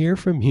want to hear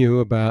from you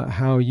about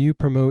how you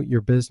promote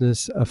your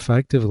business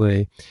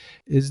effectively.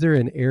 Is there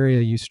an area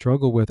you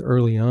struggle with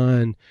early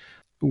on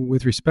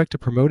with respect to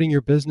promoting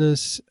your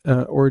business,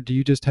 or do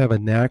you just have a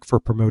knack for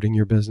promoting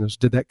your business?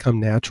 Did that come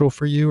natural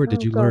for you, or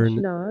did Oh you gosh, learn?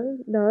 no,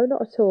 no,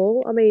 not at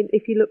all. I mean,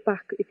 if you look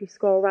back, if you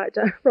scroll right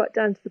down, right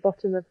down to the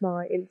bottom of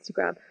my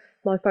Instagram,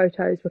 my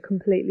photos were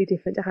completely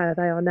different to how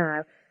they are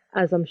now,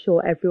 as I'm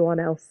sure everyone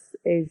else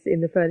is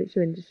in the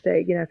furniture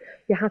industry.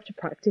 You have to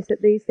practice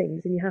at these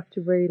things, and you have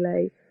to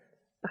really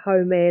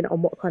home in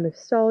on what kind of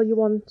style you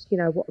want,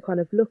 what kind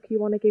of look you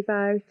want to give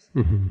out.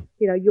 Hmm.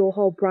 Your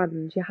whole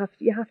brand. You have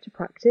to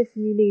practice,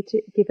 and you need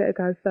to give it a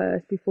go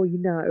first before you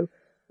know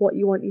what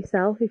you want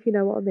yourself, if you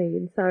know what I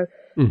mean. So,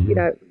 you Hmm.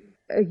 know,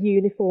 a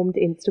uniformed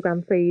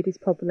Instagram feed is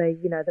probably,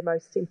 the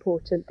most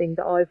important thing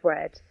that I've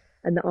read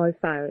and that I've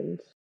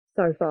found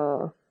so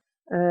far.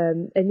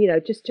 And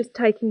just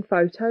taking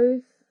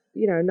photos,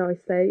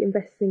 nicely,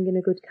 investing in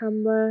a good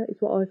camera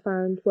is what I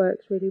found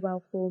works really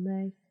well for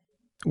me.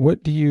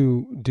 What do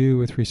you do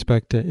with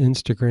respect to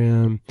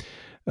Instagram?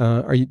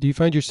 Do you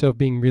find yourself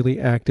being really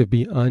active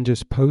beyond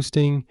just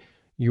posting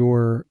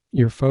your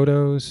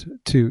photos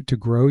to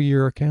grow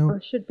your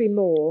account? I should be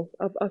more.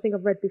 I think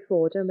I've read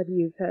before, I don't know whether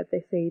you've heard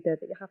this either,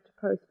 that you have to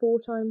post 4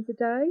 times a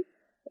day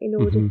in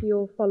order Hmm. for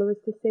your followers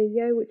to see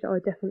you, which I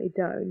definitely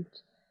don't.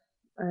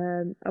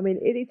 I mean,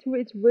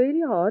 it's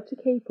really hard to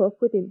keep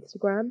up with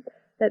Instagram.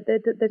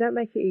 They don't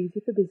make it easy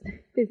for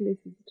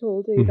businesses at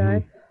all, do Hmm.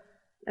 they?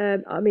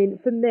 I mean,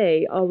 for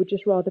me, I would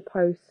just rather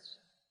post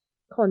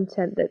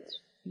content that's,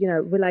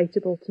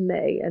 relatable to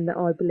me and that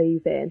I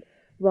believe in,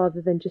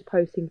 rather than just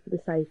posting for the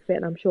sake of it.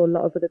 And I'm sure a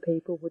lot of other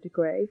people would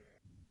agree.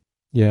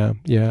 Yeah,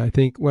 yeah. I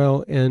think,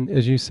 well, and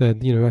as you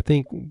said, I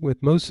think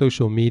with most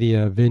social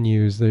media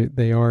venues,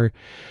 they are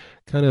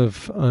kind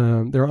of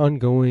they're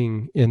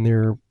ongoing in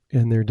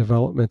their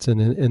developments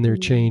and in their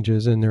Mm,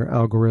 changes and their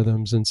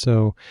algorithms, and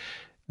so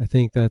I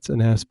think that's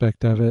an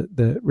aspect of it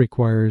that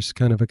requires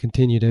kind of a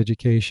continued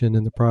education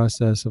in the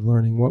process of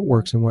learning what yeah.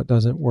 works and what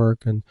doesn't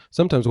work, and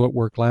sometimes what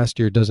worked last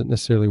year doesn't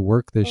necessarily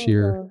work this Oh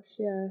year. gosh,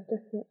 yeah,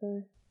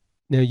 definitely.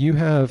 Now you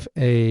have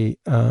a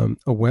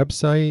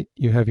website,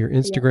 you have your Yeah.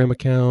 Instagram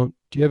account.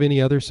 Do you have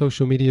any other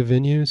social media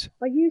venues?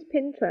 I use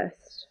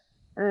Pinterest.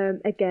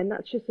 Again,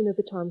 that's just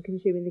another time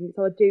consuming thing.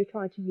 So I do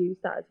try to use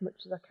that as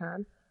much as I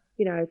can.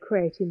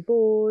 Creating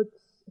boards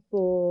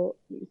for,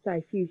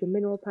 say, fusion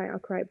mineral paint. I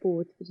create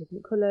boards for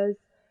different colours.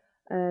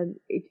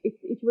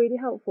 It's really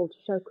helpful to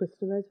show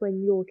customers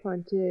when you're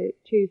trying to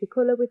choose a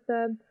colour with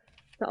them.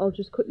 So I'll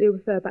just quickly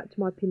refer back to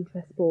my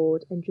Pinterest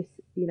board and just,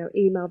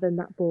 email them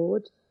that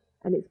board,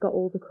 and it's got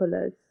all the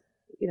colours.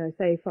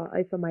 Say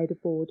if I made a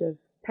board of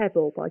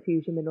Pebble by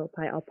Fusion Mineral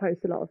Paint, I'll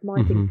post a lot of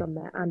my Hmm. things on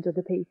there and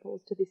other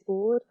people's to this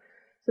board.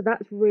 So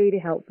that's really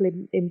helpful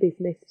in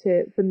business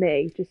for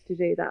me just to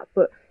do that.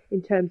 But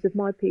in terms of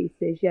my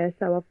pieces, yeah,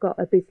 so I've got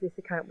a business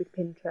account with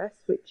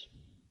Pinterest, which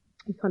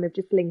you kind of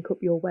just link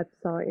up your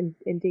website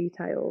in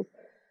details,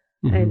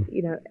 Hmm.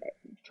 and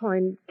try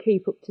and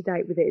keep up to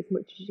date with it as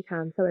much as you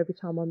can. So every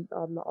time I'm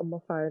not on my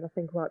phone, I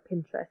think about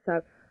Pinterest.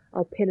 So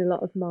I'll pin a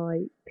lot of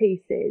my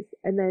pieces,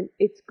 and then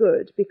it's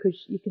good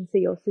because you can see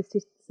your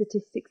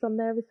statistics on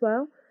there as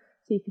well.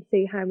 So you can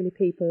see how many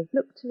people have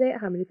looked at it,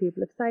 how many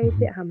people have saved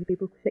Hmm. it, how many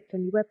people clicked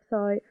on your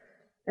website.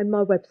 And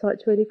my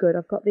website's really good.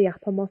 I've got the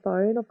app on my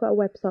phone. I've got a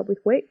website with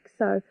Wix.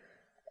 So,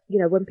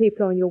 when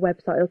people are on your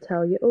website, it'll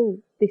tell you, oh,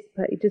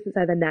 it doesn't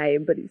say their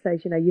name, but it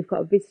says, you've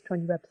got a visitor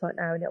on your website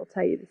now, and it'll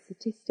tell you the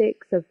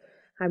statistics of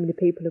how many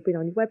people have been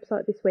on your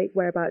website this week,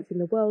 whereabouts in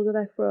the world are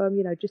they from,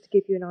 just to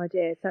give you an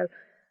idea. So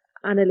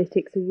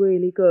analytics are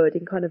really good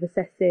in kind of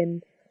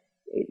assessing,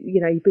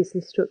 your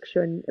business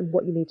structure and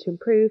what you need to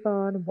improve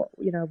on, and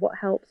what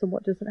helps and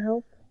what doesn't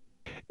help.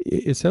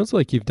 It sounds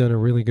like you've done a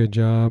really good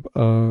job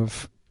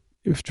of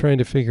trying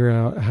to figure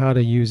out how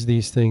to use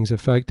these things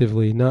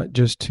effectively, not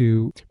just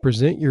to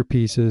present your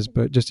pieces,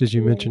 but just as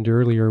you Yeah. mentioned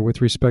earlier,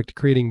 with respect to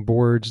creating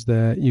boards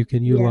that you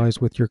can Yeah.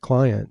 utilize with your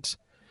clients.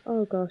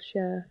 Oh gosh,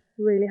 yeah.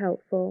 Really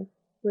helpful.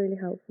 Really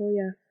helpful,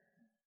 yeah.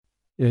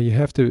 Yeah, you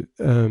have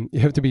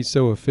to be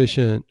so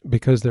efficient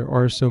because there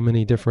are so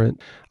many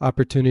different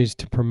opportunities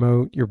to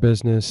promote your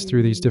business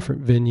through these Mm,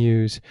 different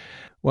venues.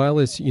 While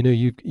it's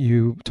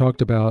you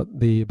talked about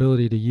the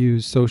ability to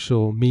use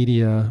social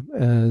media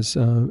as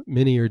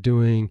many are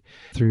doing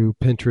through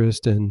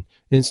Pinterest and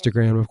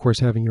Instagram, of course,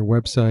 having your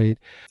website.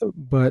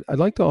 But I'd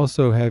like to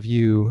also have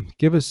you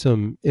give us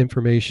some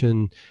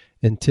information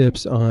and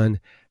tips on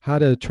how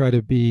to try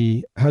to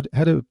be how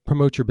to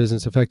promote your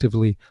business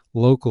effectively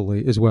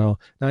locally as well.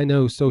 Now, I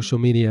know social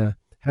media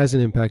has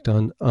an impact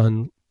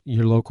on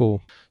your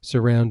local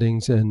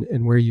surroundings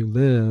and where you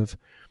live,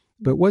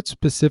 but what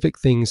specific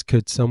things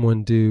could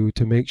someone do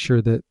to make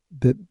sure that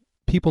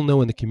people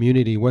know in the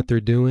community what they're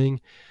doing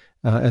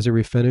as a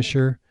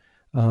refinisher?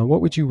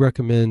 What would you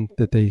recommend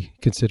that they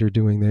consider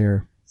doing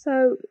there?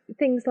 So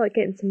things like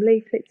getting some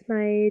leaflets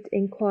made,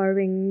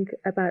 inquiring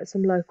about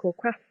some local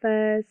craft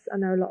fairs. I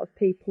know a lot of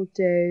people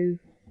do,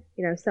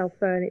 sell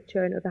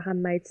furniture and other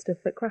handmade stuff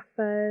at craft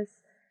fairs.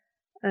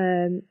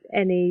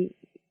 Any,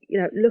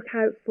 look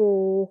out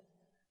for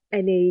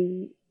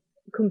any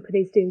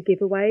companies doing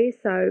giveaways.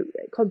 So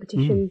Mm.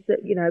 competitions that,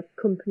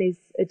 companies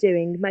are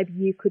doing. Maybe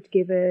you could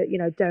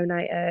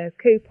donate a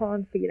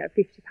coupon for,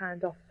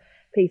 £50 off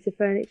piece of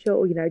furniture,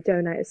 or,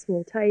 donate a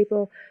small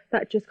table.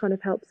 That just kind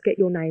of helps get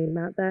your name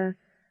out there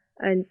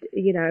and,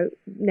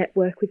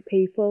 network with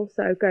people.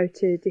 So go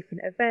to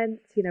different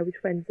events, with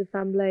friends and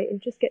family,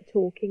 and just get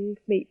talking,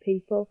 meet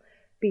people,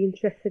 be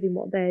interested in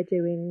what they're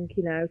doing,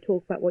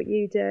 talk about what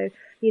you do.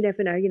 You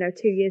never know,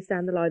 2 years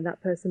down the line,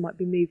 that person might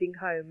be moving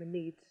home and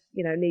needs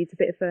a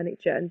bit of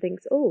furniture, and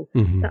thinks, oh,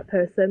 Hmm. that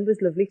person was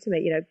lovely to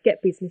me.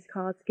 Get business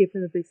cards, give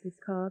them a business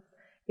card.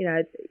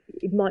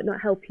 It might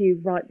not help you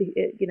right,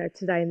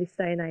 today in this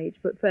day and age,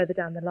 but further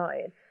down the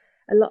line,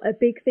 a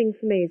big thing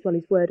for me as well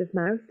is word of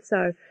mouth.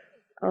 So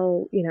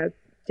I'll,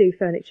 do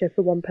furniture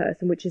for one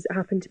person, which has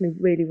happened to me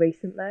really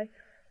recently.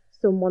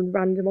 Someone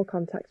random will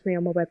contact me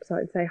on my website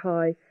and say,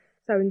 hi,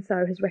 so and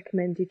so has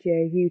recommended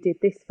you. You did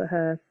this for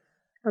her.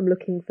 I'm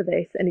looking for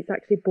this. And it's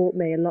actually bought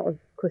me a lot of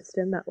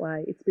custom that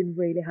way. It's been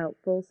really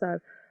helpful. So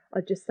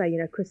I just say,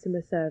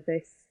 customer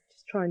service,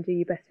 just try and do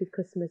your best with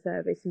customer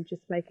service and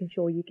just making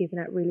sure you're giving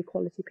out really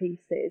quality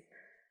pieces.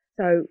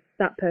 So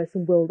that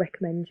person will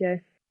recommend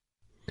you.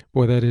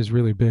 Boy, that is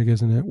really big,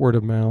 isn't it? Word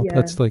of mouth. Yeah,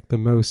 That's like the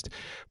most yeah,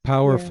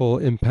 powerful,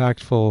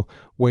 impactful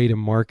way to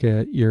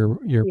market your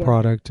yeah,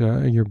 product,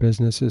 your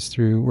business is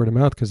through word of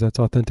mouth because that's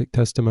authentic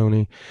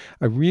testimony.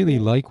 I really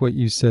yeah, like what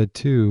you said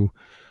too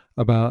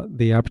about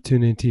the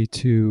opportunity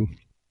to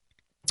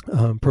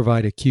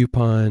provide a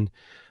coupon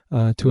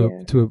yeah,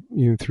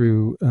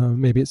 through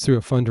maybe it's through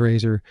a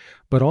fundraiser,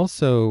 but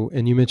also,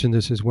 and you mentioned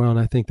this as well, and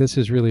I think this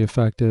is really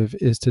effective,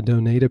 is to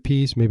donate a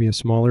piece, maybe a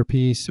smaller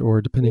piece,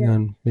 or depending yeah,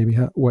 on maybe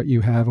what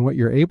you have and what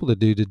you're able to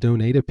do, to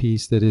donate a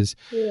piece that is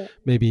yeah,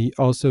 maybe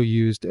also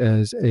used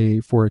as a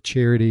for a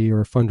charity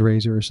or a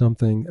fundraiser or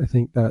something. I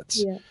think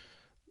yeah,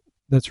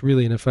 that's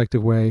really an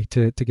effective way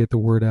to get the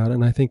word out,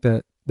 and I think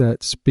that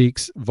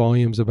speaks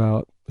volumes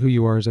about who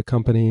you are as a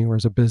company or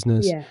as a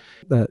business. yeah,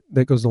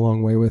 That goes a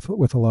long way with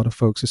a lot of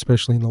folks,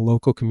 especially in the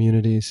local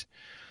communities.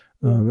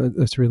 yeah.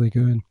 That's really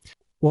good.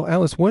 Well,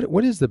 Alice,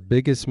 what is the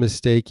biggest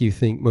mistake you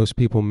think most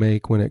people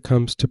make when it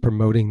comes to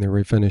promoting their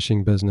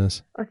refinishing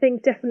business? I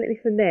think definitely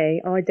for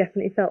me, I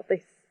definitely felt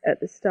this at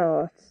the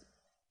start.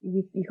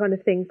 You kind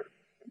of think,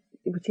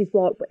 which is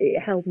what it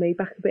held me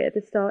back a bit at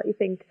the start. You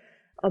think,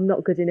 I'm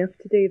not good enough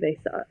to do this.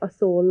 I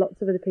saw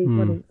lots of other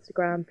people on Hmm.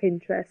 Instagram,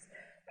 Pinterest,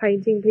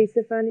 painting pieces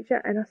of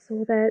furniture, and I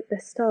saw their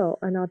style,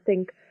 and I'd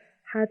think,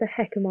 how the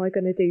heck am I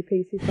going to do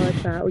pieces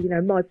like that?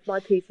 Or my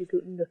pieces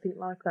look nothing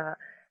like that.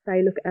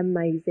 They look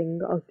amazing.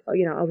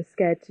 I was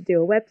scared to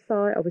do a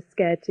website. I was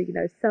scared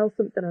to sell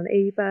something on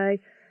eBay.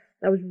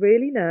 I was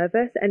really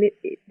nervous, and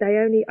they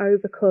only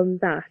overcome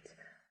that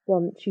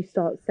once you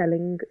start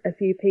selling a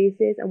few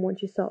pieces and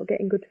once you start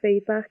getting good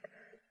feedback.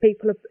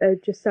 People are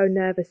just so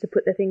nervous to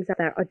put their things out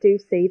there. I do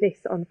see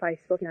this on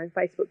Facebook, in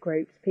Facebook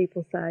groups.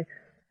 People say,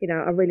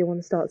 I really want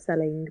to start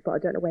selling, but I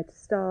don't know where to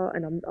start,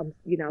 and I'm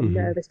Hmm.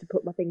 nervous to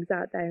put my things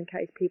out there in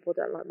case people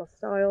don't like my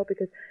style,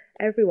 because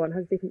everyone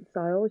has different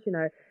styles.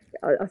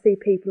 I see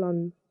people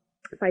on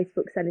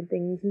Facebook selling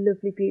things,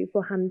 lovely,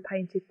 beautiful, hand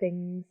painted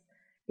things,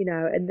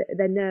 and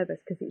they're nervous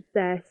because it's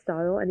their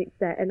style and it's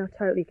their, and I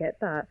totally get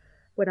that.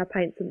 when I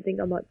paint something,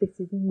 I'm like, this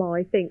is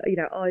my thing. You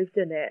know, I've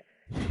done it.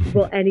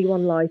 Will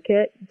anyone like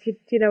it? Do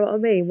you know what I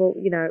mean? Well,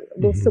 you know,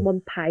 will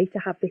someone pay to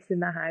have this in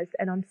their house?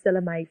 And I'm still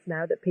amazed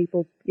now that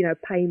people, you know,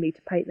 pay me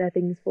to paint their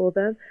things for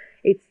them.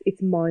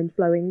 It's mind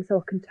blowing. So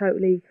I can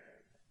totally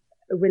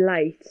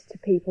relate to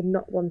people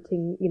not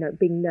wanting, you know,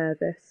 being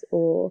nervous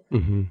or,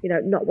 you know,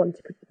 not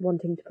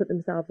wanting to put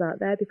themselves out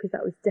there, because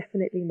that was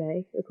definitely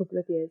me a couple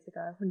of years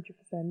ago,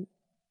 100%.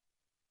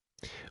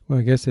 Well,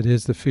 I guess it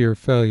is the fear of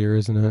failure,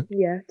 isn't it?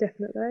 Yeah,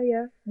 definitely.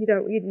 Yeah,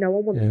 no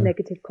one wants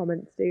negative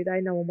comments, do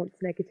they? No one wants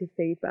negative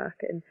feedback,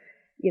 and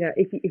you know,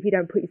 if you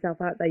don't put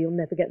yourself out there, you'll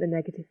never get the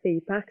negative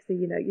feedback. So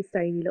you know, you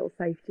stay in your little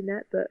safety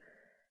net, but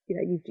you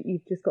know,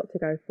 you've just got to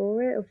go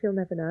for it, or you'll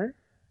never know.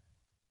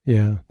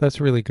 Yeah,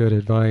 that's really good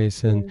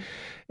advice, and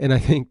I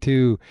think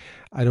too,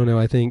 I don't know,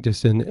 I think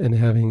just in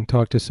having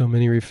talked to so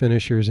many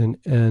refinishers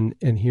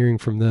and hearing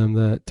from them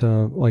that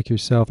like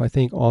yourself, I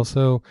think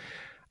also.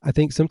 I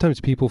think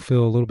sometimes people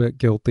feel a little bit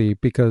guilty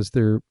because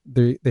they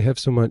have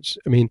so much.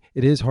 I mean,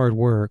 it is hard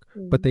work,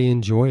 but they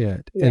enjoy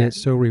it, and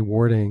it's so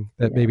rewarding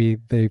that maybe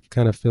they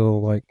kind of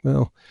feel like,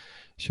 well,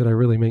 should I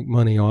really make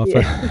money off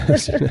of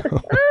this? You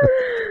know?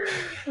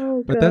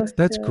 Oh, but gosh,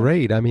 that's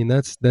great. I mean,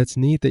 that's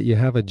neat that you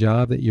have a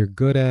job that you're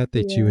good at,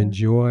 that you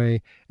enjoy,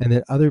 and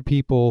that other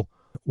people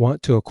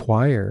want to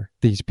acquire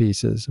these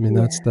pieces. I mean,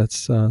 that's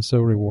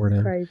so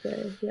rewarding.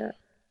 Crazy, yeah.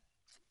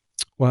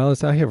 Well,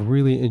 Alice, I have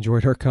really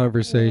enjoyed our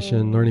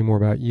conversation, learning more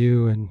about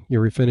you and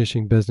your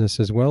refinishing business,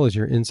 as well as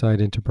your insight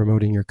into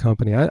promoting your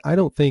company. I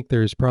don't think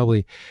there's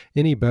probably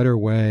any better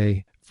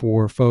way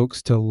for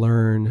folks to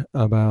learn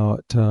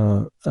about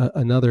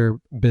another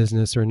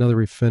business or another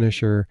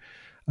refinisher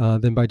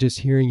than by just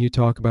hearing you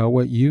talk about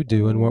what you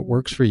do and what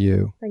works for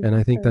you. And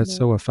I think that's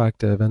so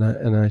effective.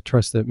 And I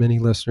trust that many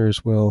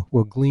listeners will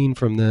glean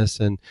from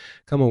this and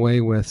come away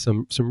with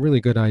some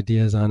really good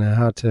ideas on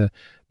how to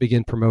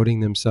begin promoting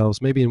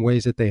themselves, maybe in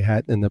ways that they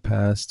hadn't in the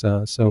past.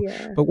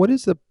 But what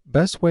is the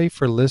best way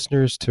for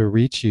listeners to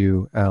reach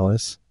you,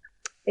 Alice?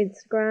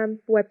 Instagram,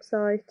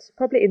 website,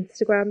 probably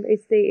Instagram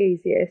is the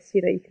easiest.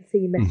 You know, you can see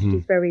your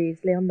messages very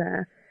easily on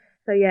there.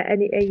 So yeah,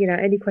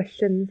 any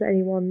questions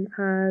anyone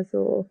has,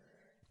 or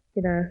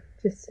you know,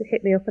 just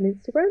hit me up on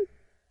Instagram.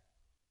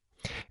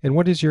 And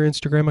what is your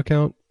Instagram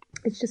account?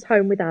 It's just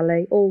Home with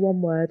Ali, all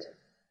one word.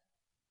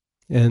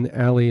 And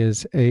Ali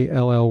is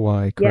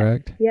ALLY,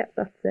 correct? Yep,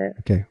 that's it.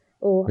 Okay.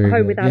 Or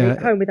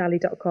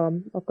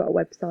homewithali.com. I've got a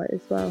website as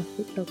well,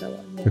 which I'll go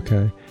on. Yeah.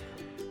 Okay.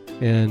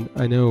 And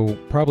I know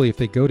probably if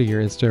they go to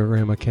your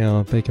Instagram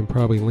account, they can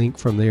probably link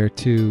from there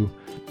to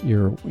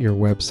your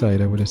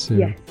website, I would assume.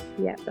 Yes,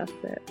 yeah, that's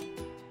it.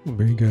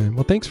 Very good.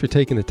 Well, thanks for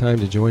taking the time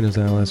to join us,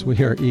 Alice.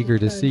 We are eager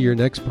to see your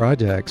next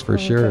projects for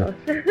sure.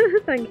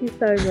 Thank you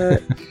so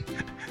much.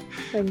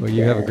 Well,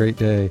 you have a great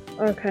day.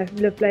 Okay,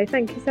 lovely.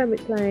 Thank you so much,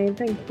 Lane.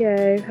 Thank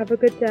you. Have a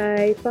good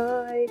day.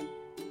 Bye.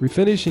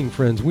 Refinishing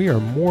friends, we are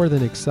more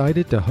than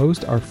excited to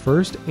host our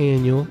first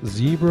annual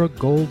Zebra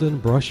Golden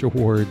Brush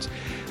Awards.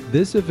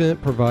 This event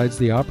provides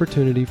the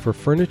opportunity for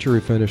furniture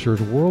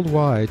refinishers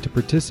worldwide to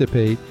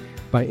participate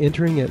by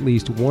entering at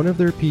least one of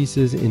their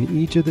pieces in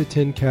each of the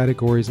 10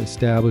 categories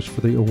established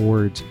for the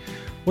awards.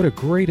 What a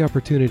great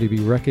opportunity to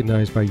be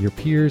recognized by your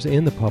peers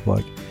and the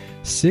public.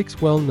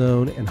 6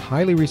 well-known and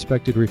highly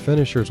respected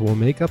refinishers will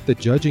make up the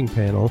judging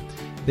panel.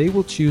 They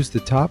will choose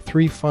the top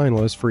 3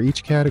 finalists for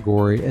each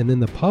category, and then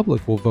the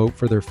public will vote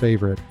for their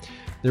favorite.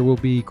 There will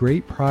be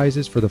great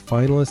prizes for the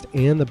finalists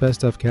and the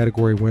best of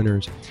category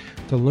winners.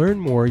 To learn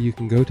more, you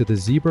can go to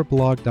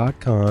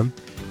thezebrablog.com.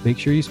 Make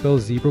sure you spell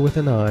zebra with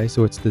an I,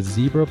 so it's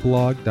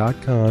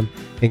thezebrablog.com,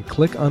 and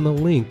click on the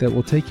link that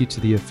will take you to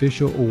the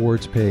official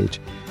awards page.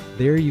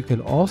 There you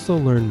can also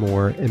learn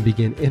more and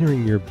begin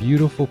entering your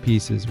beautiful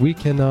pieces. We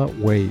cannot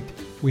wait.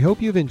 We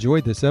hope you've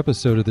enjoyed this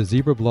episode of the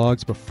Zebra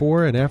Blog's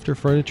Before and After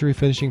Furniture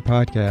Refinishing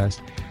podcast.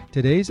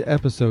 Today's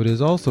episode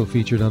is also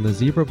featured on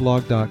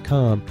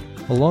thezebrablog.com,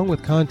 along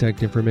with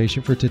contact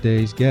information for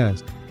today's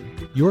guest.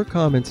 Your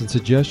comments and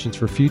suggestions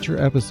for future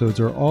episodes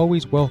are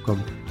always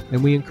welcome,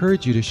 and we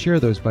encourage you to share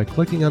those by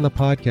clicking on the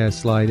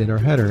podcast slide in our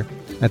header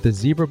at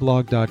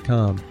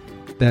thezebrablog.com.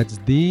 That's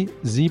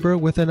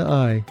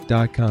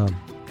thezebrawithanI.com.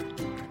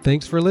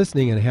 Thanks for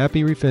listening and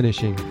happy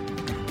refinishing.